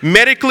are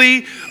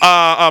medically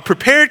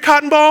prepared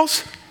cotton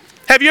balls?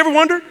 Have you ever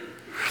wondered?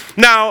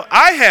 Now,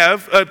 I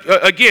have,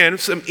 again,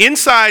 some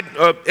inside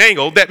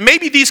angle that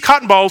maybe these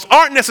cotton balls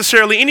aren't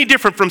necessarily any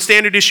different from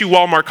standard issue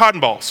Walmart cotton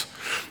balls.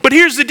 But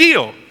here's the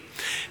deal.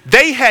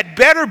 They had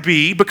better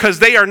be, because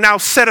they are now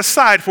set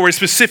aside for a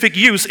specific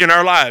use in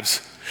our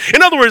lives.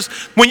 In other words,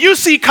 when you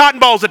see cotton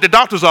balls at the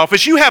doctor's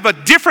office, you have a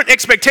different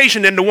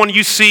expectation than the one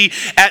you see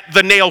at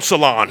the nail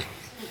salon.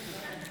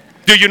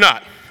 Do you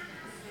not?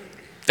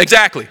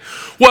 Exactly.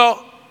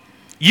 Well,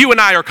 you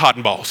and I are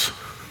cotton balls.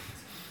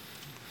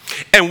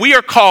 And we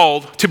are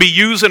called to be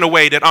used in a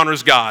way that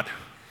honors God,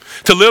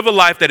 to live a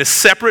life that is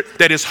separate,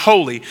 that is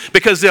holy,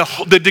 because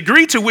the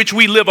degree to which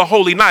we live a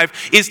holy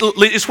life is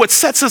what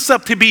sets us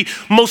up to be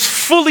most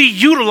fully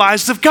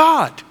utilized of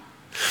God.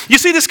 You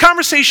see, this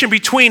conversation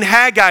between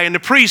Haggai and the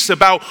priests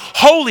about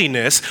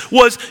holiness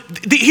was,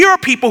 here are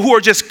people who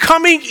are just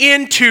coming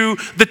into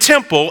the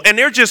temple and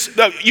they're just,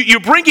 you're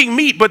bringing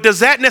meat, but does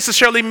that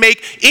necessarily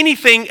make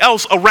anything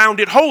else around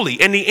it holy?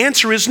 And the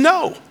answer is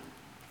no.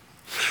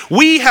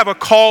 We have a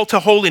call to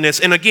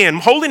holiness. And again,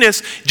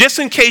 holiness, just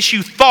in case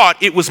you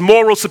thought it was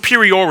moral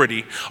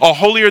superiority, a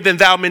holier than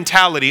thou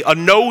mentality, a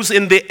nose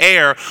in the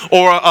air,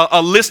 or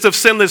a list of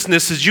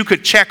sinlessnesses you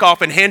could check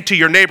off and hand to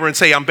your neighbor and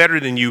say, I'm better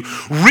than you.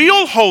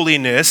 Real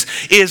holiness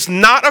is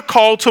not a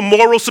call to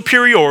moral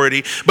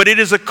superiority, but it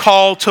is a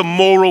call to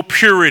moral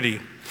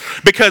purity.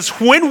 Because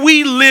when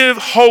we live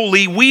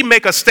holy, we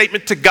make a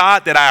statement to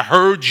God that I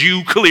heard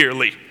you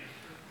clearly.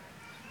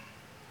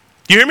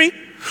 You hear me?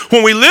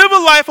 When we live a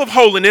life of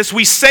holiness,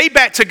 we say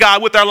back to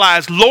God with our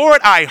lives,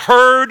 Lord, I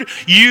heard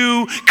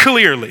you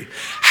clearly.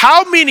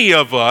 How many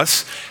of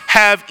us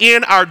have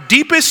in our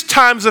deepest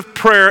times of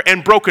prayer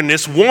and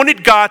brokenness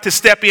wanted God to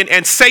step in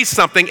and say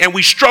something, and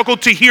we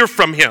struggled to hear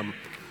from him,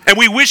 and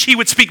we wish he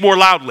would speak more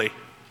loudly?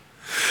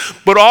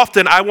 But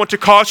often I want to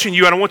caution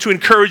you and I want to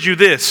encourage you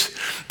this,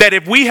 that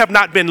if we have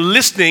not been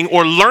listening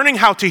or learning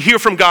how to hear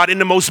from God in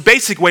the most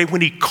basic way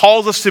when he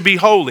calls us to be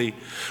holy,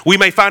 we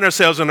may find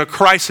ourselves in a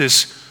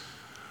crisis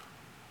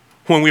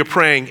when we're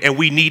praying and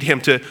we need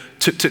him to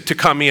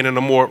come in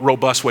a more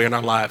robust way in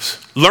our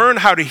lives. Learn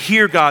how to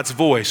hear God's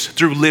voice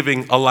through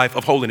living a life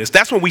of holiness.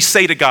 That's when we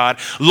say to God,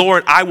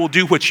 Lord, I will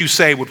do what you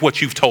say with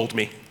what you've told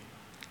me.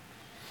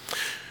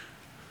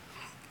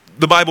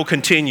 The Bible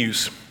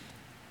continues.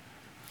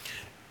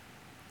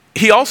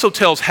 He also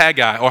tells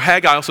Haggai, or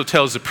Haggai also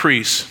tells the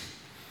priests,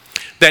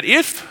 that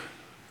if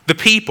the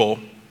people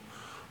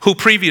who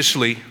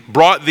previously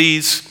brought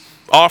these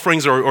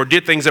offerings or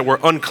did things that were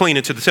unclean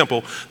into the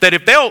temple, that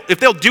if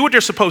they'll do what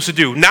they're supposed to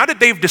do, now that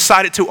they've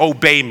decided to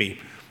obey me.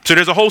 So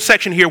there's a whole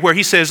section here where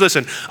he says,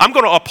 listen, I'm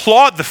going to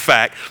applaud the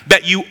fact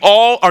that you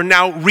all are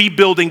now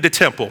rebuilding the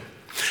temple.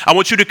 I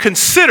want you to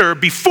consider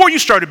before you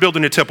started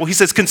building the temple, he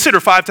says consider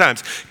 5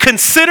 times.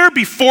 Consider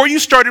before you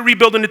started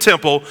rebuilding the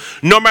temple,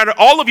 no matter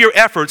all of your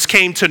efforts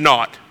came to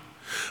naught.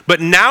 But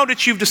now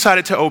that you've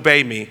decided to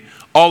obey me,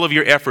 all of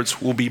your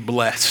efforts will be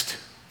blessed.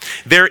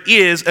 There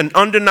is an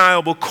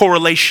undeniable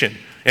correlation.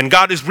 And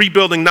God is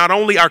rebuilding not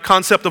only our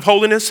concept of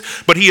holiness,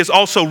 but he is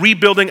also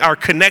rebuilding our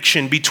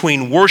connection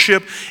between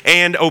worship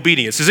and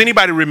obedience. Does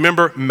anybody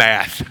remember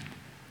math?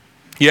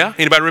 Yeah?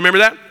 Anybody remember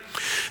that?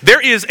 There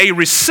is a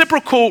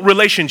reciprocal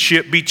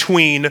relationship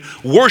between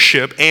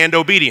worship and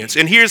obedience.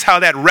 And here's how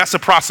that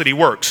reciprocity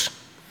works.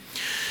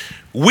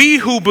 Who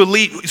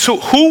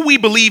we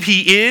believe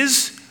he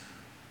is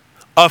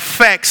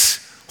affects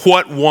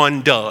what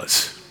one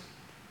does.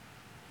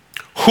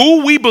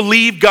 Who we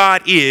believe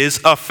God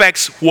is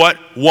affects what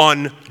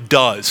one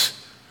does.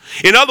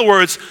 In other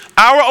words,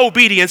 our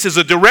obedience is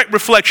a direct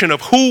reflection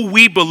of who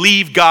we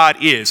believe God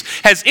is.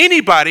 Has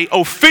anybody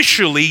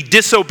officially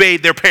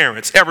disobeyed their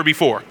parents ever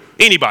before?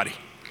 Anybody?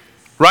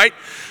 Right?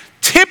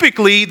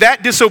 Typically,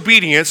 that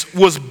disobedience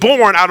was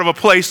born out of a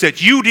place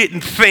that you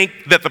didn't think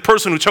that the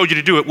person who told you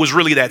to do it was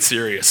really that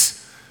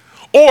serious.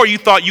 Or you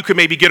thought you could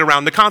maybe get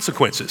around the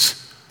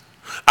consequences.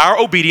 Our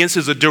obedience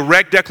is a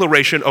direct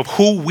declaration of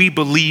who we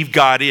believe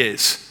God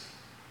is.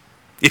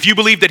 If you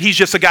believe that he's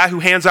just a guy who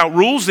hands out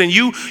rules, then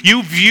you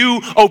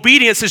view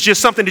obedience as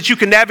just something that you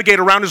can navigate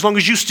around as long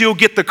as you still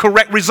get the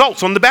correct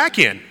results on the back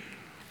end.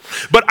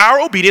 But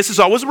our obedience is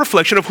always a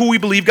reflection of who we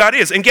believe God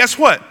is. And guess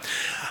what?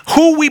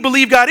 Who we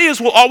believe God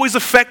is will always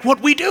affect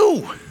what we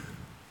do.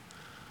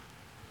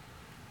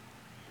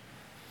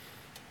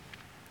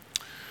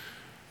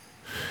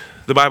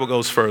 The Bible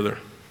goes further.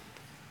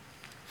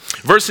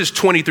 Verses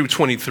 20 through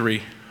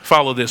 23,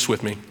 follow this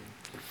with me.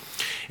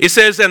 It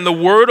says, and the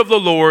word of the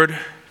Lord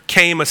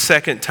came a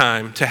second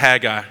time to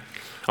Haggai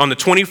on the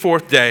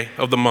 24th day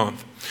of the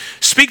month.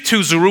 Speak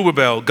to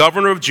Zerubbabel,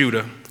 governor of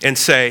Judah, and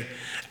say,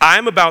 I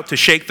am about to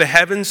shake the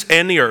heavens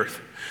and the earth,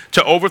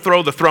 to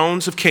overthrow the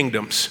thrones of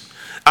kingdoms.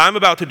 I am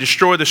about to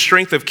destroy the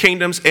strength of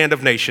kingdoms and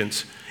of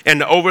nations, and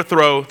to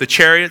overthrow the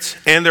chariots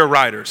and their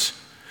riders.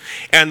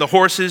 And the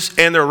horses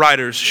and their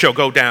riders shall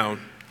go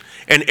down,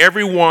 and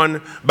every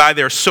one by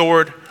their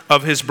sword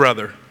of his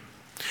brother.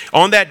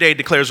 On that day,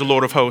 declares the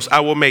Lord of hosts, I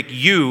will make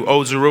you,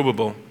 O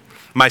Zerubbabel,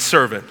 my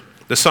servant,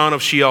 the son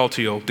of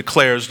Shealtiel,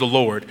 declares the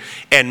Lord,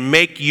 and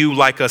make you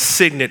like a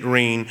signet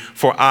ring,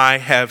 for I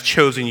have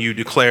chosen you,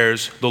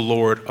 declares the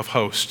Lord of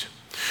hosts.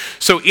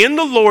 So in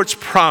the Lord's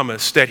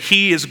promise that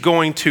he is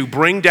going to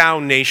bring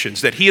down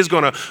nations, that he is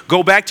going to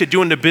go back to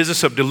doing the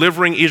business of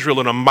delivering Israel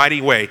in a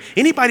mighty way.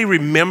 Anybody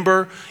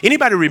remember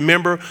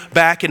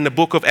back in the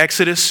book of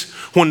Exodus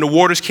when the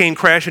waters came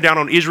crashing down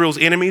on Israel's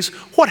enemies?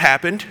 What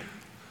happened?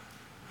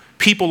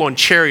 People on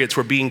chariots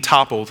were being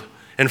toppled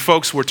and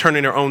folks were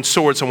turning their own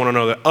swords on one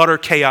another. Utter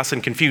chaos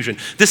and confusion.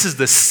 This is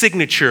the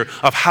signature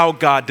of how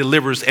God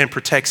delivers and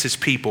protects his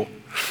people.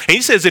 And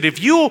he says that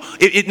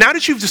now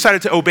that you've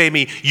decided to obey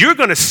me, you're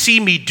going to see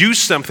me do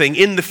something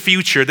in the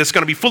future that's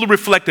going to be fully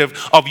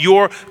reflective of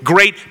your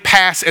great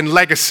past and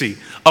legacy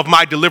of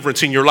my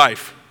deliverance in your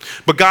life.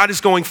 But God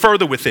is going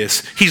further with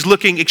this. He's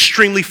looking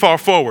extremely far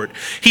forward.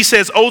 He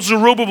says, O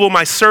Zerubbabel,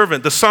 my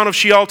servant, the son of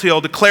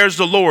Shealtiel, declares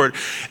the Lord,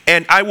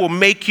 and I will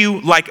make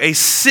you like a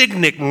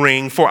signet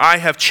ring, for I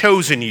have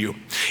chosen you.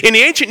 In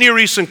the ancient Near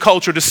Eastern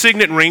culture, the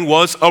signet ring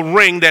was a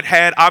ring that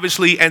had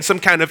obviously and some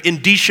kind of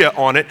indicia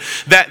on it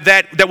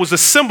that was a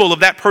symbol of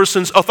that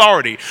person's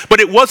authority. But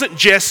it wasn't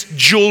just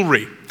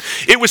jewelry.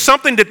 It was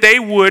something that they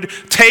would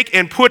take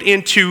and put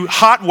into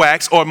hot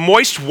wax or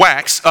moist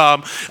wax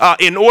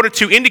in order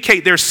to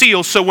indicate their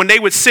seal. So when they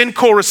would send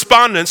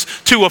correspondence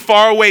to a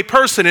faraway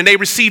person and they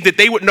received it,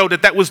 they would know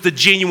that that was the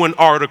genuine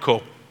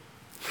article.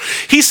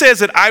 He says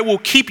that I will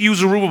keep you,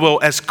 Zerubbabel,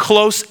 as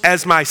close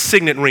as my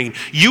signet ring.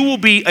 You will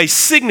be a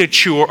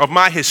signature of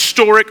my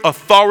historic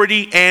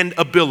authority and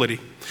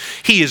ability.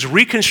 He is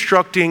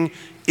reconstructing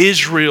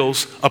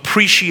Israel's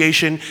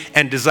appreciation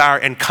and desire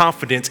and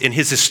confidence in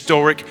his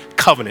historic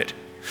covenant.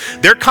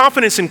 Their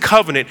confidence in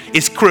covenant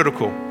is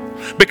critical.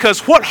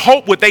 Because what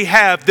hope would they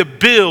have to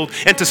build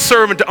and to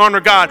serve and to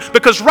honor God?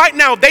 Because right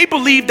now they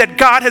believe that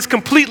God has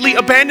completely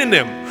abandoned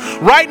them.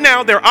 Right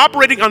now they're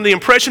operating on the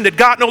impression that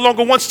God no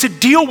longer wants to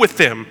deal with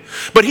them.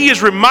 But he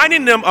is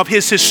reminding them of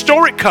his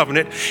historic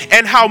covenant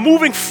and how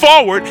moving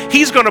forward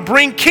he's going to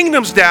bring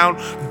kingdoms down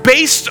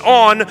based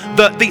on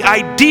the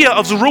idea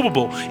of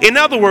Zerubbabel. In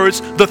other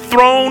words, the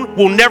throne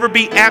will never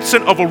be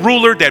absent of a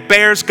ruler that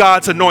bears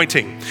God's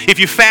anointing. If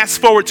you fast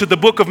forward to the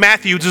book of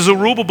Matthew,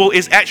 Zerubbabel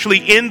is actually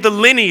in the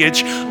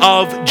lineage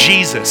of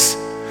Jesus.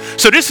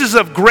 So this is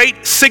a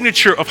great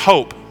signature of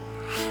hope.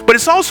 But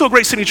it's also a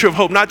great signature of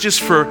hope, not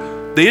just for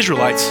the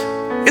Israelites.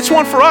 It's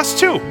one for us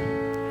too.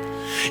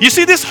 You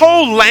see, this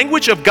whole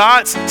language of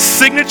God's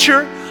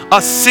signature,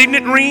 a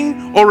signet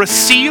ring or a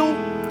seal,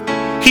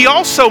 he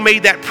also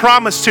made that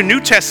promise to New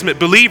Testament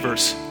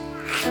believers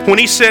when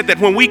he said that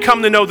when we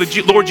come to know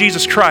the Lord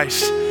Jesus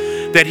Christ,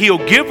 that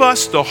he'll give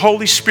us the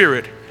Holy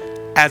Spirit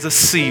as a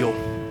seal,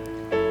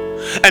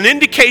 an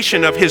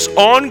indication of his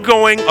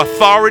ongoing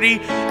authority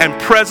and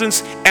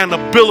presence and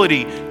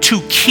ability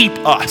to keep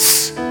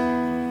us.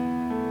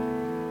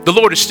 The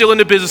Lord is still in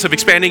the business of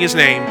expanding his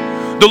name.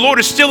 The Lord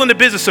is still in the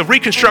business of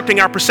reconstructing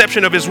our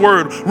perception of his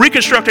word,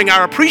 reconstructing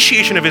our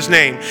appreciation of his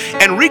name,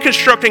 and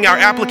reconstructing our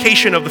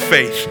application of the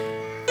faith.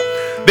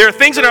 There are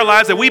things in our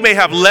lives that we may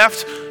have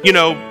left,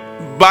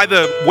 by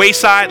the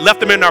wayside,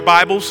 left them in our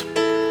Bibles.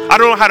 I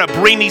don't know how to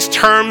bring these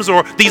terms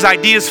or these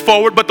ideas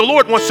forward, but the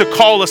Lord wants to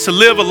call us to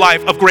live a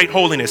life of great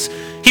holiness.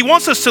 He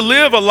wants us to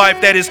live a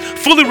life that is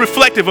fully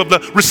reflective of the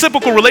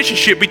reciprocal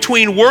relationship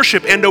between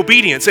worship and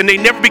obedience, and they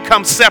never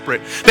become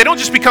separate. They don't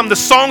just become the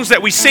songs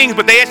that we sing,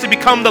 but they actually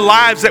become the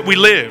lives that we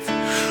live.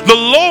 The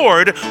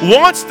Lord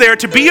wants there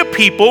to be a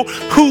people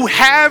who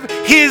have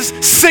his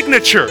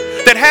signature,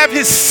 that have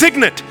his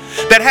signet,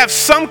 that have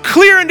some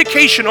clear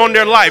indication on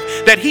their life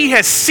that he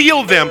has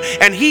sealed them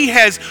and he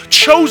has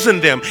chosen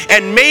them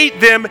and made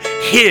them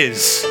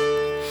his.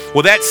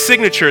 Well, that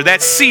signature,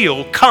 that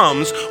seal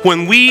comes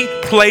when we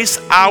place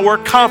our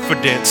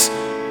confidence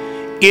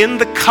in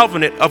the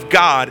covenant of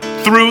God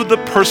through the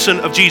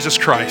person of Jesus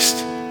Christ.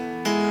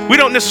 We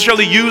don't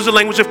necessarily use the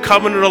language of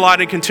covenant a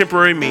lot in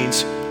contemporary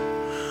means.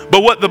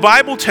 But what the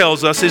Bible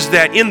tells us is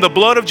that in the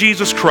blood of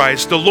Jesus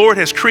Christ, the Lord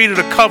has created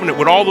a covenant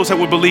with all those that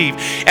would believe.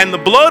 And the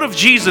blood of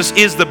Jesus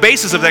is the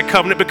basis of that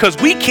covenant because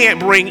we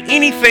can't bring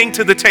anything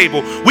to the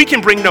table. We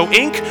can bring no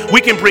ink. We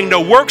can bring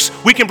no works.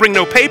 We can bring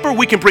no paper.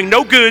 We can bring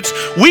no goods.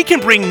 We can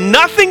bring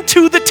nothing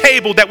to the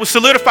table that will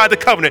solidify the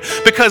covenant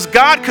because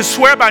God could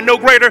swear by no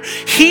greater.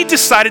 He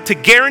decided to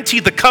guarantee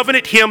the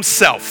covenant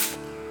himself.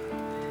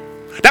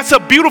 That's a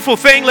beautiful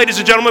thing, ladies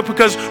and gentlemen,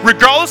 because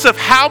regardless of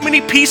how many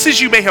pieces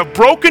you may have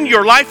broken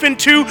your life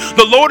into,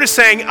 the Lord is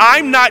saying,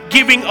 I'm not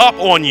giving up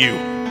on you.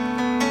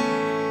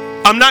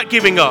 I'm not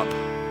giving up.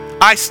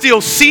 I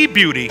still see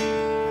beauty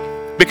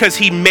because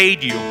he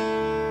made you.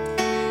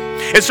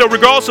 And so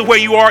regardless of where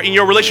you are in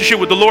your relationship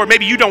with the Lord,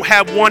 maybe you don't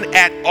have one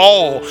at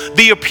all.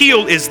 The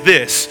appeal is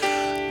this: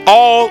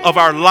 all of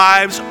our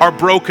lives are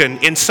broken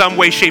in some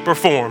way, shape, or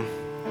form.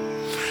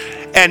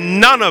 And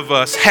none of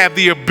us have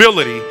the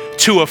ability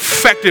to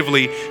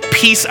effectively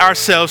piece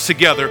ourselves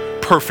together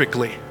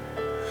perfectly.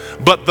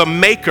 But the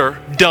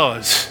Maker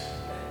does.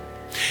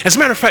 As a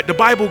matter of fact, the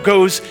Bible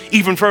goes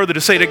even further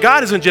to say that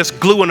God isn't just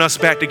gluing us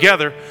back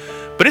together,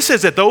 but it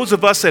says that those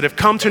of us that have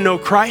come to know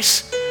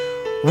Christ,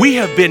 we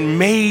have been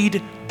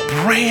made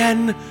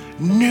brand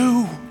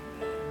new.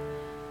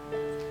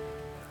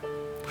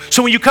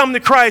 So when you come to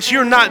Christ,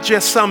 you're not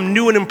just some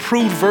new and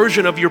improved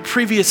version of your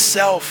previous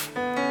self.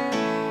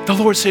 The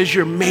Lord says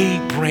you're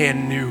made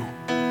brand new.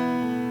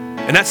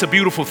 And that's a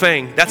beautiful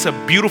thing. That's a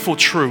beautiful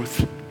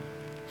truth.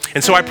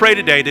 And so I pray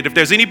today that if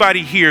there's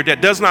anybody here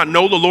that does not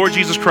know the Lord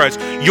Jesus Christ,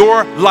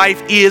 your life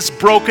is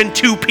broken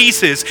to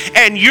pieces,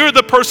 and you're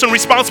the person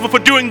responsible for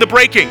doing the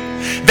breaking.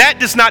 That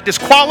does not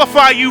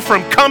disqualify you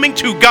from coming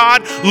to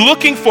God,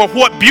 looking for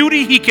what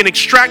beauty He can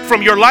extract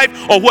from your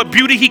life or what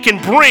beauty He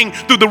can bring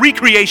through the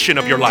recreation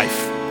of your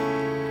life.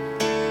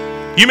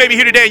 You may be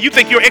here today and you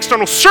think your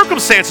external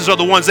circumstances are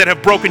the ones that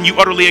have broken you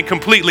utterly and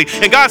completely.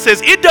 And God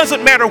says, it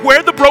doesn't matter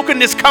where the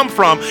brokenness come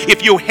from.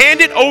 If you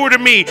hand it over to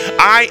me,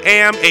 I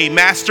am a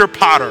master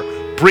potter.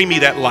 Bring me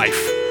that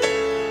life.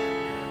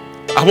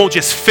 I won't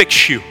just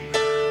fix you.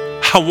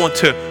 I want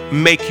to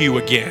make you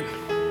again.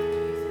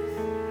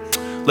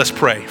 Let's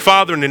pray.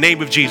 Father, in the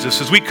name of Jesus,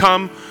 as we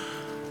come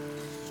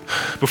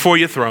before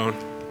your throne,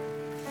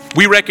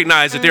 we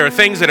recognize that there are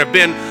things that have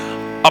been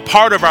a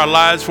part of our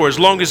lives for as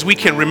long as we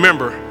can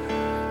remember.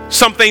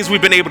 Some things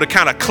we've been able to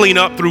kind of clean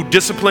up through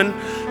discipline.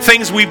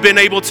 Things we've been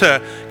able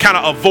to kind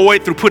of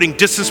avoid through putting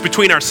distance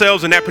between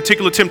ourselves and that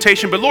particular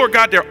temptation. But Lord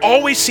God, there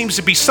always seems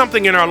to be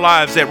something in our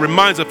lives that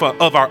reminds us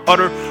of our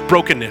utter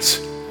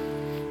brokenness.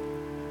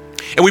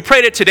 And we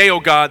pray that today,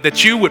 oh God,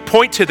 that you would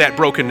point to that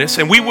brokenness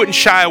and we wouldn't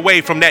shy away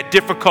from that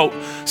difficult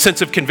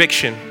sense of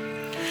conviction.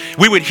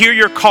 We would hear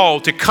your call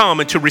to come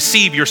and to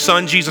receive your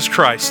Son, Jesus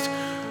Christ.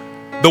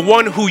 The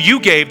one who you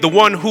gave, the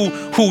one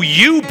who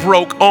you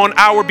broke on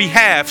our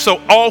behalf,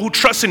 so all who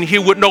trust in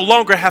you would no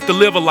longer have to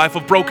live a life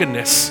of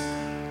brokenness.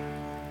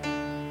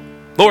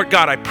 Lord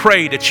God, I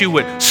pray that you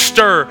would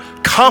stir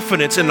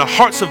confidence in the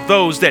hearts of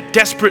those that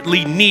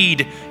desperately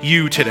need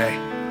you today.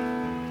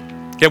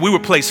 That we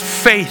would place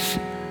faith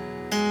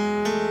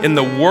in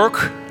the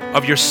work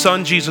of your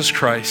Son, Jesus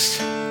Christ.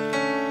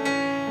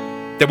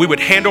 That we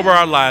would hand over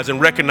our lives and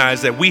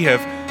recognize that we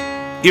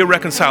have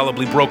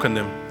irreconcilably broken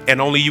them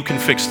and only you can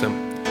fix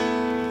them.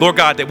 Lord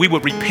God, that we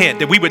would repent,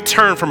 that we would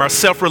turn from our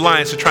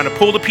self-reliance to trying to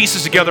pull the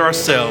pieces together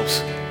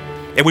ourselves,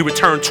 and we would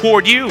turn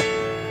toward you.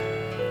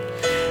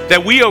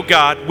 That we, oh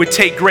God, would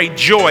take great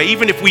joy,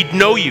 even if we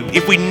know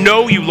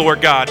you, Lord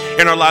God,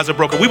 and our lives are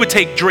broken. We would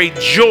take great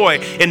joy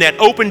in that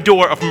open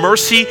door of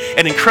mercy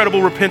and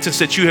incredible repentance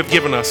that you have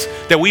given us,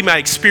 that we might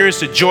experience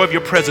the joy of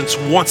your presence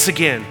once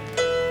again.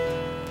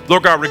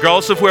 Lord God,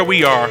 regardless of where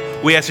we are,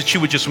 we ask that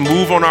you would just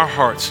move on our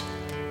hearts.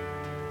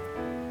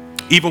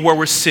 Even where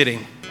we're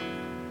sitting,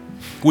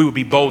 we would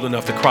be bold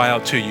enough to cry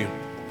out to you.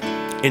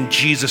 In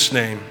Jesus'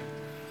 name,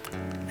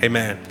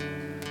 amen.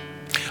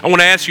 I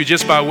want to ask you,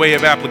 just by way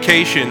of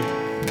application,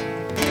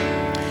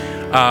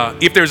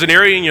 if there's an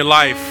area in your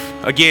life,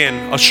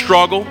 again, a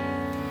struggle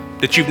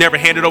that you've never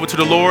handed over to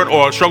the Lord,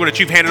 or a struggle that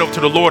you've handed over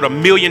to the Lord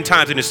 1,000,000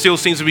 times and it still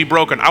seems to be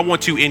broken, I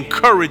want to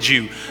encourage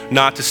you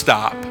not to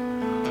stop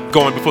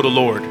going before the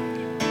Lord.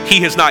 He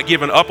has not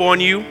given up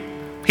on you.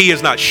 He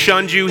has not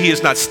shunned you. He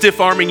is not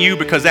stiff-arming you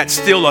because that's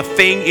still a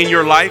thing in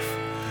your life.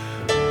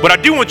 But I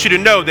do want you to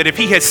know that if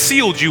he has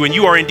sealed you and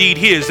you are indeed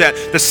his, that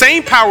the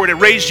same power that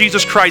raised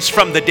Jesus Christ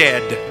from the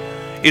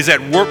dead is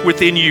at work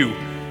within you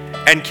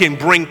and can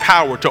bring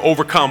power to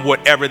overcome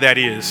whatever that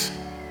is.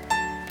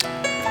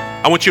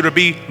 I want you to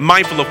be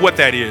mindful of what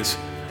that is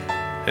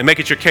and make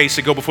it your case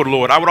to go before the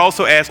Lord. I would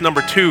also ask,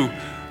 number 2,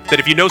 that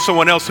if you know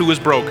someone else who is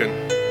broken,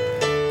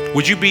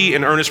 would you be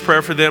in earnest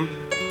prayer for them,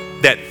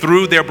 that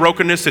through their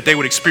brokenness that they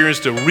would experience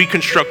the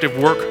reconstructive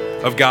work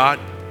of God?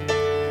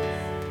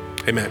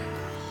 Amen.